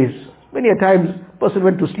always the case. Many a times, person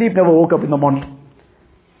went to sleep, never woke up in the morning.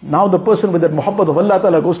 Now the person with that Muhabbat of Allah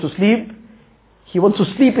Ta'ala goes to sleep. He wants to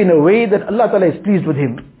sleep in a way that Allah Ta'ala is pleased with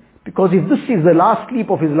him. Because if this is the last sleep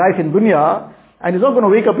of his life in dunya, and he's not going to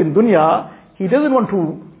wake up in dunya, he doesn't want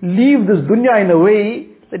to leave this dunya in a way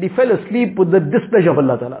that he fell asleep with the displeasure of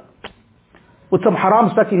Allah Ta'ala. With some haram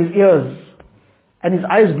stuck in his ears, and his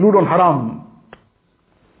eyes glued on haram.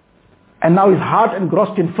 And now his heart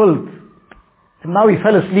engrossed in filth. And now he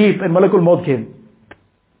fell asleep and Malakul Maut came.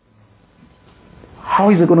 How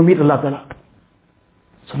is he going to meet Allah Ta'ala?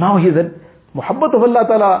 So now he said, Muhabbat of Allah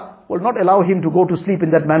Ta'ala will not allow him to go to sleep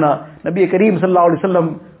in that manner. Nabi Kareem Sallallahu Alaihi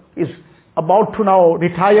Wasallam is about to now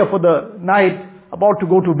retire for the night, about to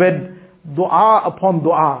go to bed. Dua upon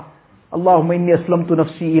dua. Allahumma inni aslamtu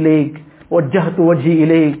nafsi ilayk, wajjahtu wajhi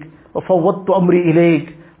ilayk, wa fawwadtu amri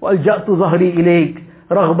ilayk, wa alja'tu zahri ilayk,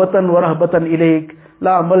 raghbatan wa rahbatan ilayk,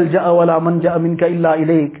 la malja'a wa la manja'a minka illa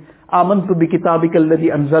ilayk, amantu bi kitabika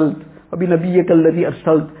alladhi anzalt, wa bi nabiyyika alladhi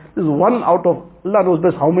arsalt. This is one out of, Allah knows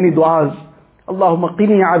best how many du'as. Allahumma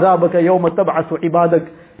qini azabaka yawma tab'athu ibadak.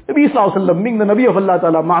 Nabi Sallallahu Alaihi Wasallam, being the Nabi of Allah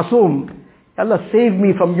Ta'ala, Ma'soom, Allah save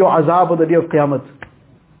me from your azab on the day of Qiyamah.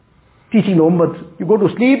 Teaching the ummah, you go to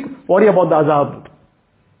sleep, worry about the azab.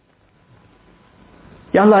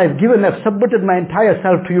 Ya Allah, I've submitted my entire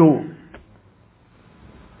self to you.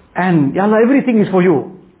 And Ya Allah, everything is for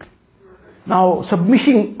you. Now,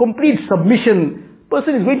 submission, complete submission.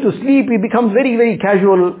 Person is going to sleep, he becomes very, very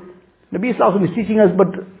casual. Nabi Sallallahu Alaihi Wasallam is teaching us, but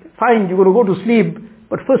fine, you're going to go to sleep,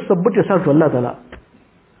 but first submit yourself to Allah Ta'ala.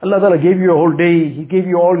 Allah Ta'ala gave you a whole day, He gave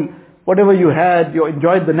you all, whatever you had, you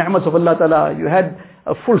enjoyed the ni'mas of Allah Ta'ala, you had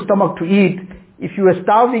a full stomach to eat. If you were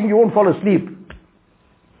starving, you won't fall asleep.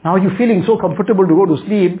 Now you're feeling so comfortable to go to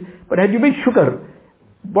sleep, but had you made shukr,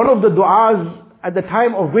 one of the du'as at the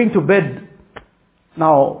time of going to bed,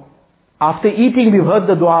 now, after eating we've heard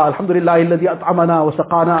the dua, Alhamdulillah alladhi at'amana wa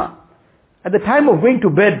saqana. At the time of going to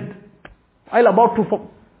bed, while about to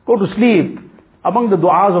go to sleep, among the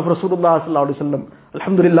du'as of Rasulullah Sallallahu Alaihi Wasallam,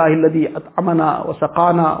 Alhamdulillah alladhi at'amana wa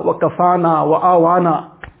saqana wa kafana wa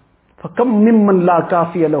awana. فَكَمْ مِمَّنْ لَا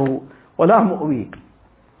كَافِيَ لَهُ وَلَا مُؤْوِي.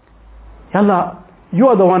 Ya Allah, you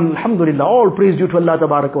are the one, Alhamdulillah, all praise due to Allah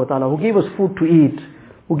Tabaraka wa Ta'ala, who gave us food to eat,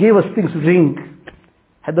 who gave us things to drink.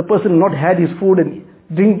 Had the person not had his food and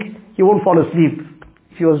drink, he won't fall asleep.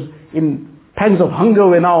 If he was in pangs of hunger,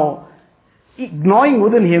 where now, gnawing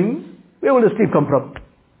within him, where will the sleep come from?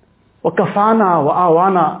 وَكَفَانَا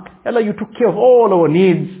وَآوَانَا. Allah, you took care of all our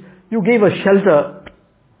needs. You gave us shelter.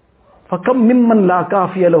 فَكَمْ مِمَّنْ لَا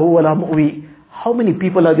كَافِيَ لَهُ وَلَا مُؤْوِي. How many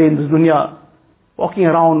people are there in this dunya, walking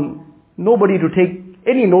around, nobody to take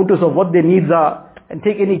any notice of what their needs are, and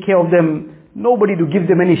take any care of them, nobody to give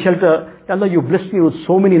them any shelter. Ya Allah, you blessed me with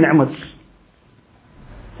so many ni'mats.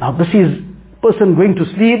 Now this is person going to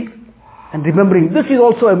sleep, and remembering, this is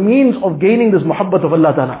also a means of gaining this muhabbat of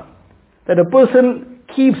Allah Ta'ala. That a person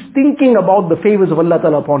keeps thinking about the favors of Allah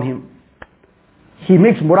Ta'ala upon him. He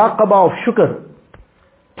makes muraqabah of shukr.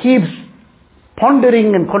 Keeps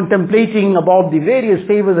pondering and contemplating about the various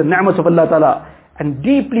favors and ni'mas of Allah Ta'ala. And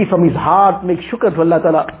deeply from his heart makes shukr to Allah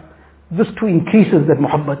Ta'ala. This too increases that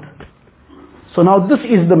muhabbat. So now this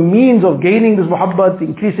is the means of gaining this muhabbat,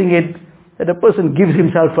 increasing it. That a person gives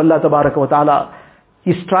himself to Allah Tabaraka wa Ta'ala.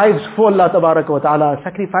 He strives for Allah Tabaraka wa Ta'ala,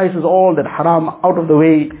 sacrifices all that haram out of the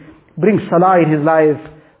way, brings salah in his life,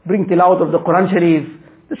 brings tilawat of the Quran Sharif.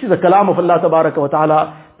 This is the kalam of Allah Tabaraka wa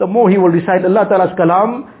Ta'ala. The more he will recite Allah Ta'ala's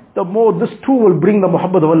kalam, the more this too will bring the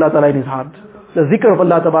muhabbat of Allah Ta'ala in his heart. The zikr of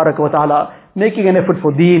Allah Tabaraka wa Ta'ala, making an effort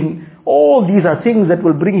for deen. All these are things that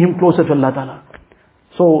will bring him closer to Allah Ta'ala.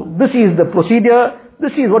 So this is the procedure.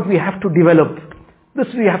 This is what we have to develop. This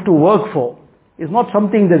we have to work for. It's not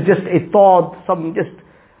something that's just a thought, some just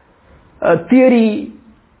a theory.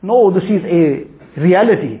 No, this is a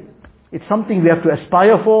reality. It's something we have to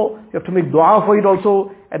aspire for. We have to make dua for it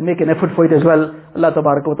also, and make an effort for it as well. Allah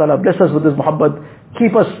Tabaraka wa Ta'ala bless us with His muhabbat.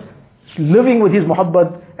 Keep us living with His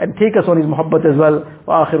muhabbat, and take us on His muhabbat as well.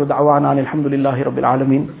 Wa akhiru da'wana alhamdulillahi rabbil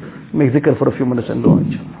alameen. Make zikr for a few minutes and dua,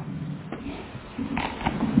 inshallah.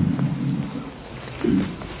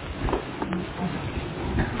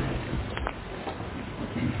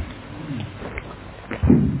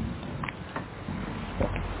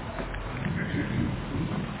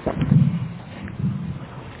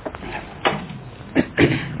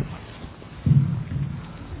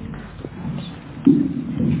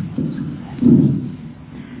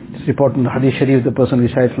 It's reported in the Hadith Sharif, the person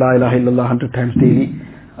recites La ilaha illallah 100 times daily,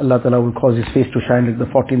 Allah Ta'ala will cause his face to shine like the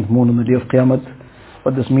 14th moon on the day of Qiyamah.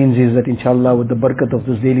 What this means is that inshallah, with the barakat of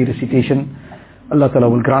this daily recitation, Allah Ta'ala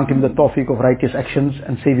will grant him the tawfiq of righteous actions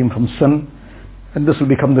and save him from sin. And this will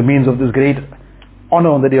become the means of this great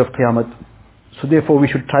honor on the day of Qiyamah. So therefore we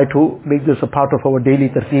should try to make this a part of our daily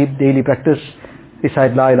tarteeb, daily practice.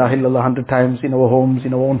 Recite La ilaha illallah 100 times in our homes,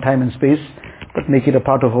 in our own time and space, but make it a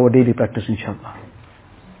part of our daily practice, inshallah.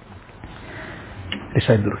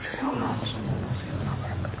 Recite Durud.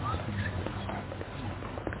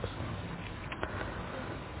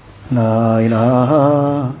 La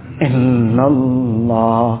ilaha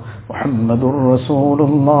illallah Muhammadur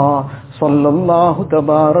Rasulullah sallallahu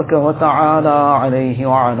tabaraka wa ta'ala alayhi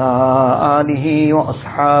wa ala alihi wa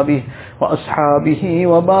ashabihi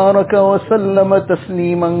wa baraka wa sallama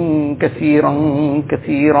tasliman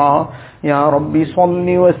kathiran يا ربي صل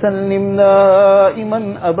وسلم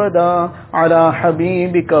دائما أبدا على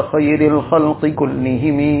حبيبك خير الخلق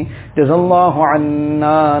كلهم جزا الله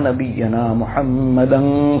عنا نبينا محمدا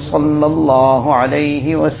صلى الله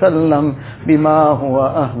عليه وسلم بما هو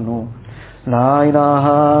أهله لا إله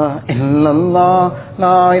إلا الله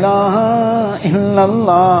لا إله إلا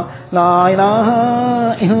الله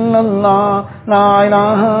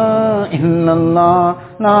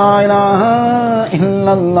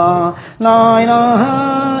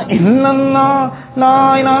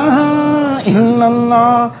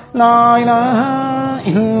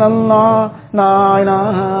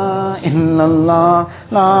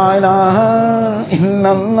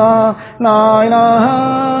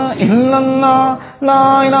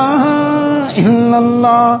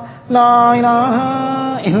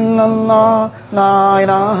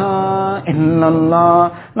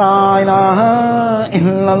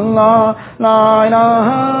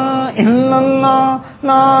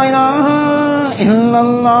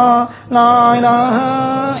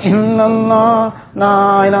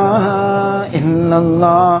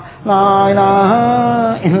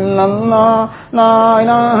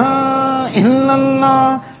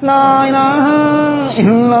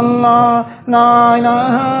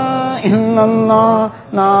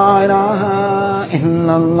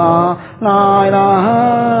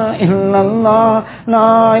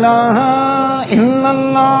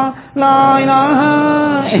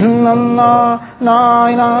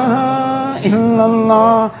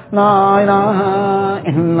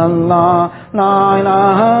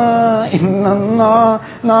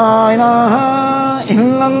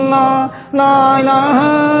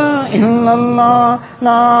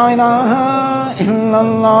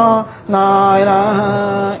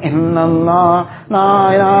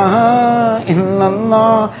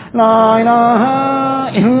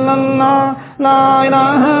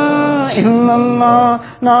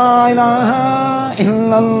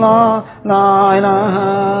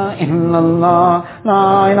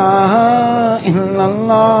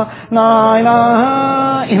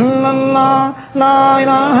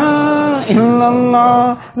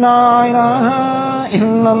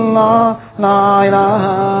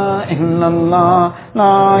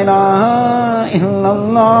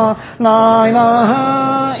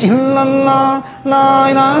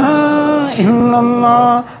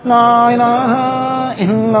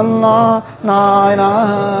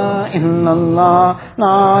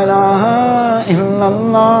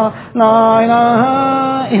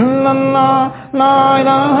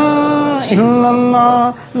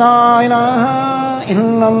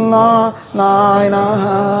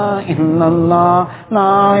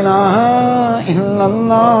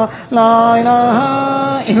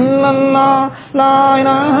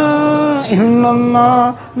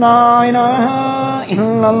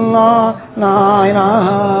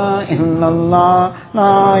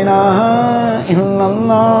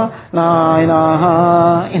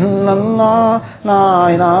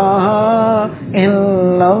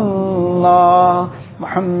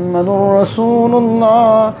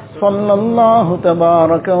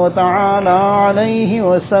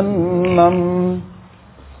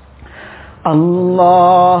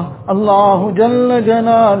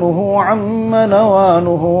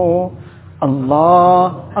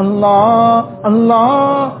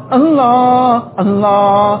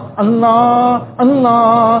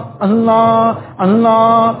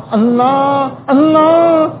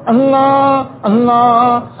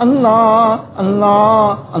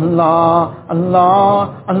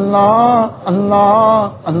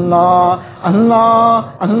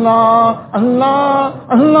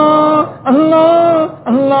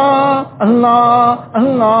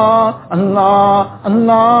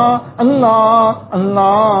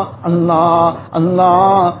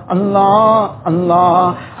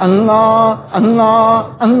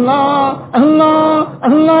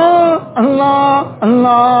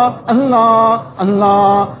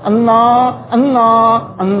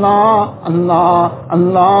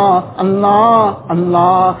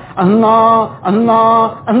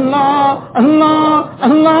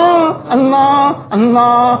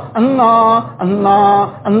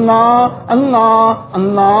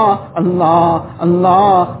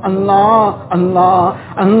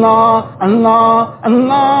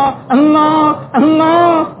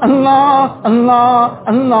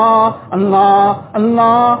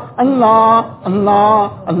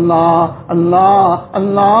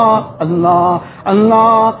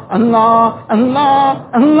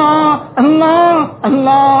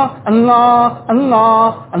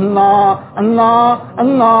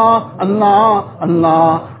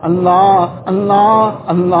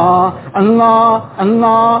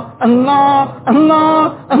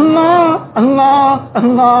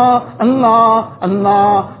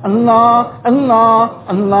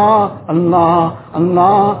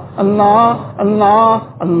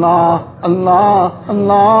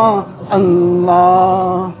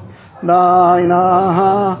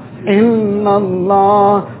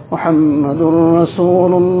Muhammadur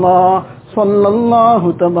Rasulullah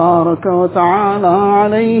sallallahu tabaraka wa ta'ala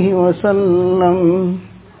alayhi wa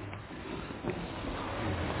sallam.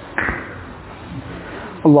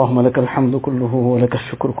 اللهم لك الحمد كله ولك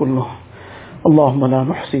الشكر كله اللهم لا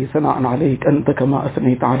نحصي ثناء عليك أنت كما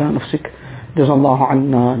أثنيت على نفسك جزا الله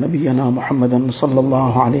عنا نبينا محمدا صلى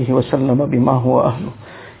الله عليه وسلم بما هو أهله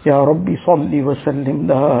يا ربي صل وسلم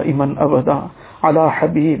دائما أبدا على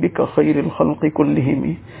حبيبك خير الخلق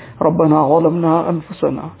كلهم ربنا ظلمنا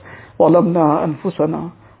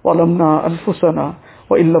أنفسنا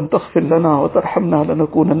وإن لم تغفر لنا وترحمنا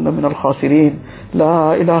لنكونن من الخاسرين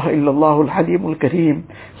لا إله إلا الله الحليم الكريم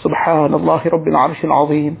سبحان الله رب العرش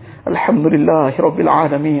العظيم الحمد لله رب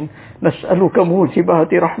العالمين نسألك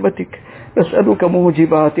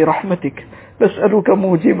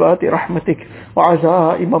موجبات رحمتك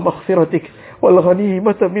وعزائم مغفرتك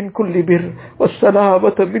والغنيمة من كل بر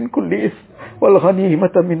والسلامة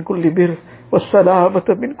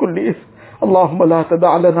من كل إثم اللهم لا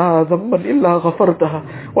تدع لنا ذنبا إلا غفرتها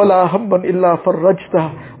ولا هما إلا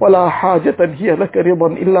فرجتها ولا حاجة هي لك رضا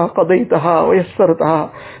إلا قضيتها ويسرتها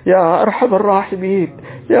يا أرحم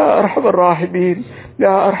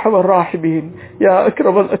الراحمين يا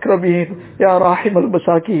أكرم الأكرمين يا راحم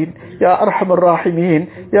المساكين يا أرحم الراحمين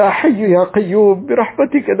يا حي يا قيوم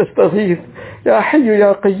برحمتك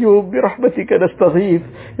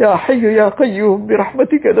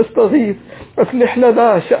نستغيث أصلح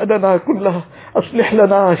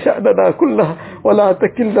لنا شأننا كله ولا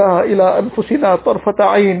تكلنا إلى أنفسنا طرفة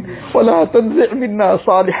عين ولا تنزع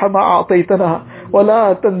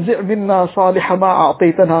منا صالح ما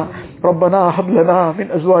أعطيتنا ربنا هب لنا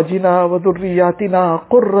من أزواجنا وذرياتنا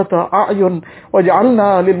قرة أعين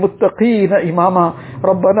واجعلنا للمتقين إماما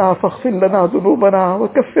ربنا فاغفر لنا ذنوبنا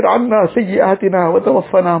وكفر عنا سيئاتنا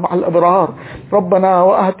وتوفنا مع الأبرار ربنا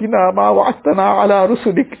وآتنا ما وعدتنا على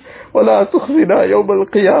رسلك ولا تخزنا يوم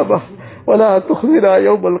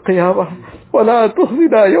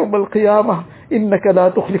القيامة إنك لا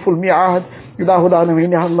تخلف الميعاد Ilahul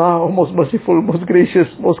Alameen, Ya Allah, most merciful, most gracious,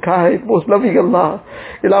 most kind, most loving Allah.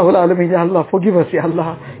 Ilahul Alameen, Ya Allah, forgive us, Ya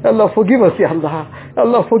Allah. Ya Allah, forgive us, Ya Allah. Ya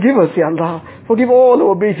Allah, forgive us, Ya Allah. Forgive all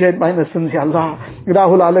our major and minor sins, Ya Allah.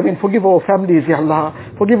 Ilahul Alameen, forgive our families, Ya Allah.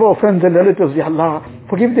 Forgive our friends and relatives, Ya Allah.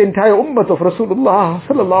 Forgive the entire ummah of Rasulullah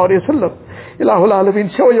sallallahu alayhi wa sallam. Ilahul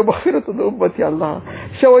Alameen, shower your maghfirat on the ummah, Ya Allah.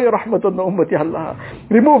 Shower your rahmat on the ummah, Ya Allah.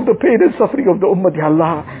 Remove the pain and suffering of the ummah, Ya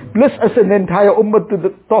Allah. Bless us and the entire ummah to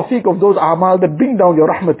the tawfiq of those amal that bring down your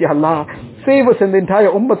rahmat, Ya Allah. Save us and the entire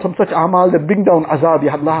ummah from such amal that bring down azab,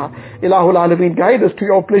 Ya Allah. Ilahul Alameen, guide us to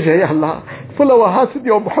your pleasure, Ya Allah. Fill our hearts with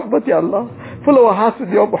your Muhabbat, Ya Allah. Fill our hearts with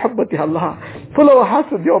your Muhabbat, Ya Allah. Fill our hearts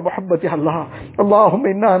with your Muhabbat, Ya Allah.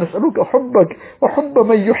 Allahumma inna nas'aluka hubbak wa hubba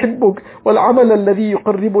man yuhibbuk wal amal alladhi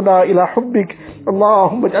yuqarribuna ila hubbik.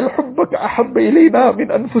 Allahumma ij'al hubbaka ahabba ilayna min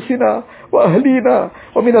anfusina wa ahlina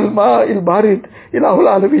wa min al-ma'il barid. Ilahul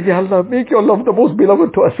Alameen, Ya Allah, make your love the most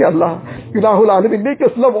beloved to us, Ya Allah. Ilahul Alameen, make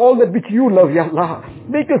us love all that which you love, Ya Allah.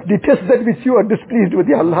 Make us detest that which you are displeased with,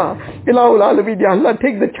 Ya Allah. Ilahul Alameen, Ya Allah,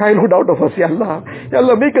 take the childhood out of us, Ya Allah. Ya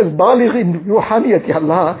Allah, make us baligh in ruhaniyat, Ya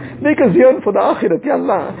Allah. Make us yearn for the akhirat, Ya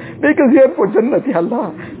Allah. Make us yearn for jannat, Ya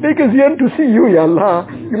Allah. Make us yearn to see you, Ya Allah.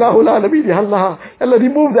 Ilahul Alameen, Ya Allah. Ya Allah,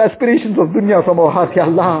 remove the aspirations of dunya from our heart, Ya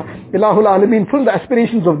Allah. Ilahul Alameen, fill the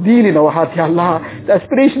aspirations of deen in our heart, Ya Allah. The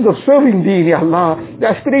aspirations of serving deen, Ya Allah. The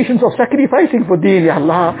aspirations of sacrificing for deen, Ya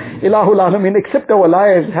Allah. Ilahul Alameen, accept our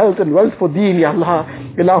lives, health and wealth for deen, Ya Allah.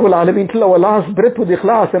 Ilahul Alameen, till our last breath with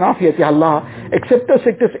ikhlas and afiyat, Ya Allah.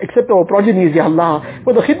 Accept our progenies, Ya Allah,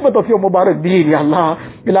 for the khidmat of your Mubarak deen, Ya Allah.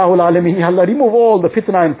 Ilahul Alameen, Ya Allah, remove all the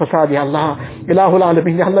fitna and fasad, Ya Allah. Ilahul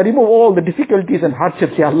Alameen, Ya Allah, remove all the difficulties and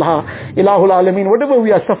hardships, Ya Allah. Ilahul Alameen, whatever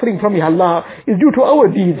we are suffering from, Ya Allah, is due to our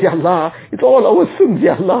deeds, Ya Allah. It's all our sins,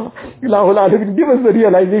 Ya Allah. Ilahul Alameen, give us the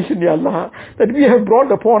realization, Ya Allah, that we have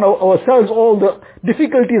brought upon ourselves all the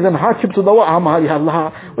difficulties and hardships with our amal, Ya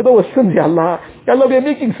Allah, with our sins, Ya Allah. Ya Allah, we are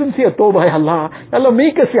making sincere tawbah, Ya Allah. Ya Allah,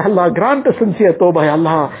 make us, Ya Allah, grant us sincere tawbah, Ya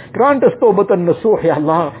Allah. Grant us tawbatan nasuh, Ya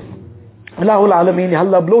Allah. Allahul Alameen, Ya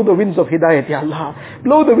Allah, blow the winds of hidayat, Ya Allah.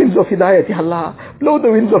 Blow the winds of hidayat, Ya Allah. Blow the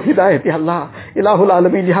winds of hidayat, Ya Allah. Ilahul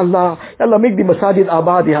Alameen, Ya Allah. Ya Allah, make the masajid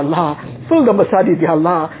abad, Ya Allah. Fill the masajid, Ya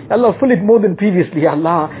Allah. Ya Allah, fill it more than previously, Ya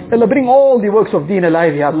Allah. Ya Allah, bring all the works of deen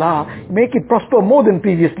alive, Ya Allah. make it prosper more than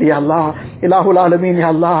previously, Ya Allah. Ilahul Alameen, Ya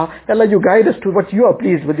Allah. Ya Allah, you guide us to what you are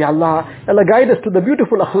pleased with, Ya Allah. Ya Allah, guide us to the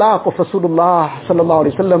beautiful akhlaq of Rasulullah sallallahu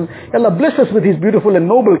alaihi wasallam. Ya Allah, bless us with his beautiful and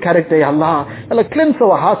noble character, Ya Allah. Ya Allah, cleanse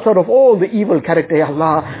our hearts out of all the evil character, Ya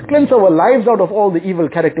Allah. Cleanse our lives out of all the evil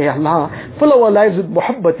character, Ya Allah. Fill our lives with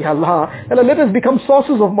Muhabbat, Ya Allah. Ya Allah, let us become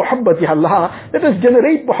sources of Muhabbat, Ya Allah. Let us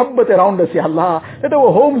generate Muhabbat around us, Ya Allah. Let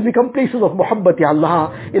our homes become places of Muhabbat, Ya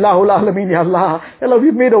Allah. Ilahul Alameen, Ya Allah. Ya Allah,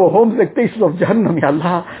 we've made our homes like places of Jahannam, Ya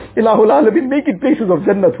Allah. Ilahul Alameen, make it places of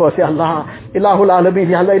Jannat for us, Ya Allah. Ilahul Alameen,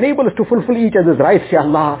 Ya Allah, enable us to fulfill each other's rights, Ya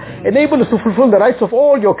Allah. Enable us to fulfill the rights of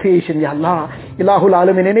all your creation, Ya Allah. Ilahul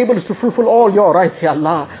Alameen, enable us to fulfill all your rights, Ya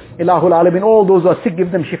Allah. Ilahul Alameen, all those who are sick,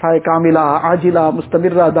 give them shifai kamila, ajila,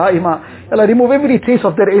 mustamirra, daima. Ya Allah, remove every trace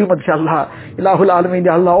of their ailment, Ya Allah. Ilahul Alameen,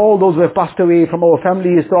 Ya Allah, all those who have passed away from our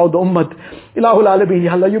families throughout the ummah. Ilahul Alameen,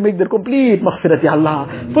 Ya Allah, you make their complete maghfirat, Ya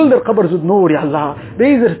Allah. Fill their qabrs with noor, Ya Allah.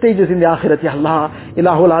 Raise their stages in the akhirat, Ya Allah.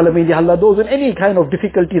 Ilahul Alameen, Ya Allah, those in any kind of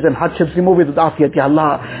difficulties and hardships, remove it with afiyat, Ya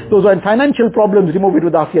Allah. Those who are in financial problems, remove it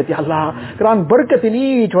with afiyat, Ya Allah. Grant barakat in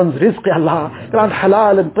each one's rizq, Ya Allah. Grant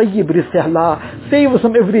halal and tayyib rizq, Ya Allah. Save us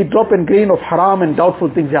from every drop and grain of haram and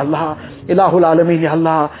doubtful things, Ya Allah. Ilahul Alameen, Ya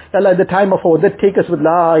Allah. Ya Allah, at the time of our death, take us with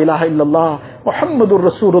La ilaha illallah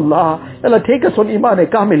Muhammadur Rasulullah. Ya Allah, take us on Iman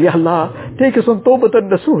Kamil, Ya Allah. Take us on Tawbat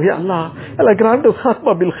and Nasuh, Ya Allah. Ya Allah, grant us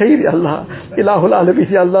Khatma bil Khair, Ya Allah. Ilahul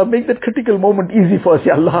Alameen, Ya Allah, make that critical moment easy for us,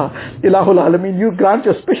 Ya Allah. Ilahul Alameen, you grant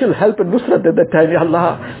your special help and nusrat at that time, Ya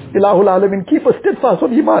Allah. Ilahul Alameen, keep us steadfast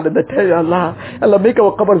on Iman at that time, Ya Allah. Ya Allah, make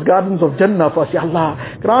our qabrs gardens of Jannah for us, Ya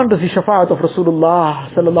Allah. Grant us the shafaat of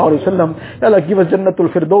Rasulullah sallallahu alaihi wasallam. Ya Allah, give us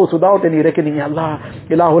Jannatul Firdaus without any reckoning, Ya Allah.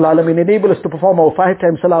 Ilahul Alameen, enable us to perform our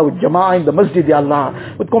 5-time salah with jama'ah in the masjid, Ya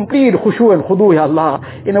Allah, with complete khushu and khudu, Ya Allah,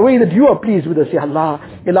 in a way that you are pleased with us, Ya Allah.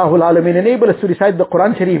 Ilahul Alameen, enable us to recite the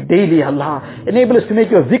Quran Sharif daily, Ya Allah. Enable us to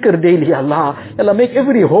make your zikr daily, Ya Allah. Ya Allah, make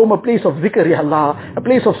every home a place of zikr, Ya Allah, a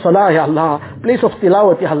place of salah, Ya Allah, a place of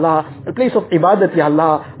tilawat, Ya Allah, a place of ibadat, Ya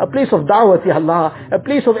Allah, a place of da'wat, Ya Allah, a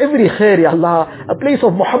place of every khair, Ya Allah, a place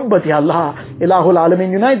of muhabbat, Ya Allah. Ilahul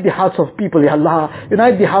Alameen, unite the hearts of people, Ya Allah.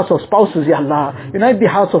 Unite the hearts of spouses, Ya Allah. Unite the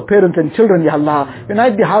hearts of parents and children, Ya Allah.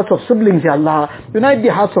 Unite the hearts of siblings, Ya Allah. Unite the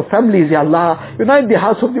hearts of families, Ya Allah. Unite the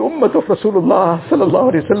hearts of the ummah of Rasulullah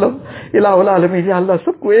sallallahu alaihi wasallam. Ilahul Alameen, Ya Allah,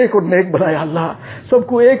 sabko ek aur nek bana, Ya Allah.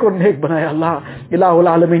 Sabko ek aur nek bana, Ya Allah. Ilahul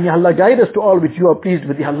Alameen, Ya Allah, guide us to all which you are pleased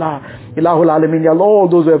with, Ya Allah. Ilahul Alameen, Ya Allah, all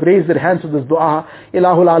those who have raised their hands to this dua,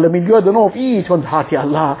 Ilahul Alameen, you are the know of each one's heart, Ya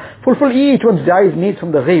Allah. Fulfill each one's desired needs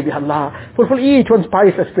from the ghaib, Ya Allah. Fulfill each one's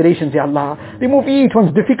pious aspirations, Ya Allah. Remove each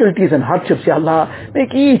one's difficulties and hardships, Ya Allah.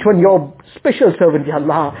 Make each one your special servant, Ya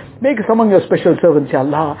Allah. Make us among your special servants, Ya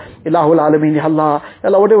Allah. Ilahul Alameen, Ya Allah. Ya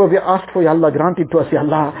Allah, whatever we asked for, Ya Allah, grant it to us, Ya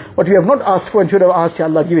Allah. What we have not asked for and should have asked, Ya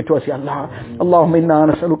Allah, give it to us, Ya Allah. Allahumma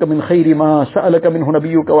inna nas'aluka min khayri ma sa'alaka minhu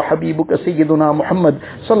nabiyyuka wa habibuka sayyiduna Muhammad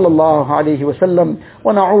sallallahu alayhi wa sallam.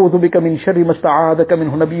 Wa na'udhu bika min sharri ma sta'adaka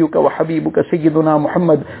minhu nabiyyuka wa habibuka sayyiduna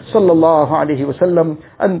Muhammad sallallahu alayhi wa sallam.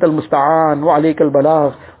 Anta al-musta'an wa alayka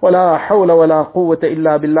al-balagh. ولا حول ولا قوة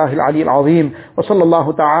إلا بالله العلي العظيم وصلى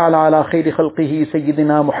الله تعالى على خير خلقه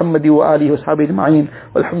سيدنا محمد وآله وصحبه أجمعين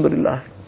والحمد لله.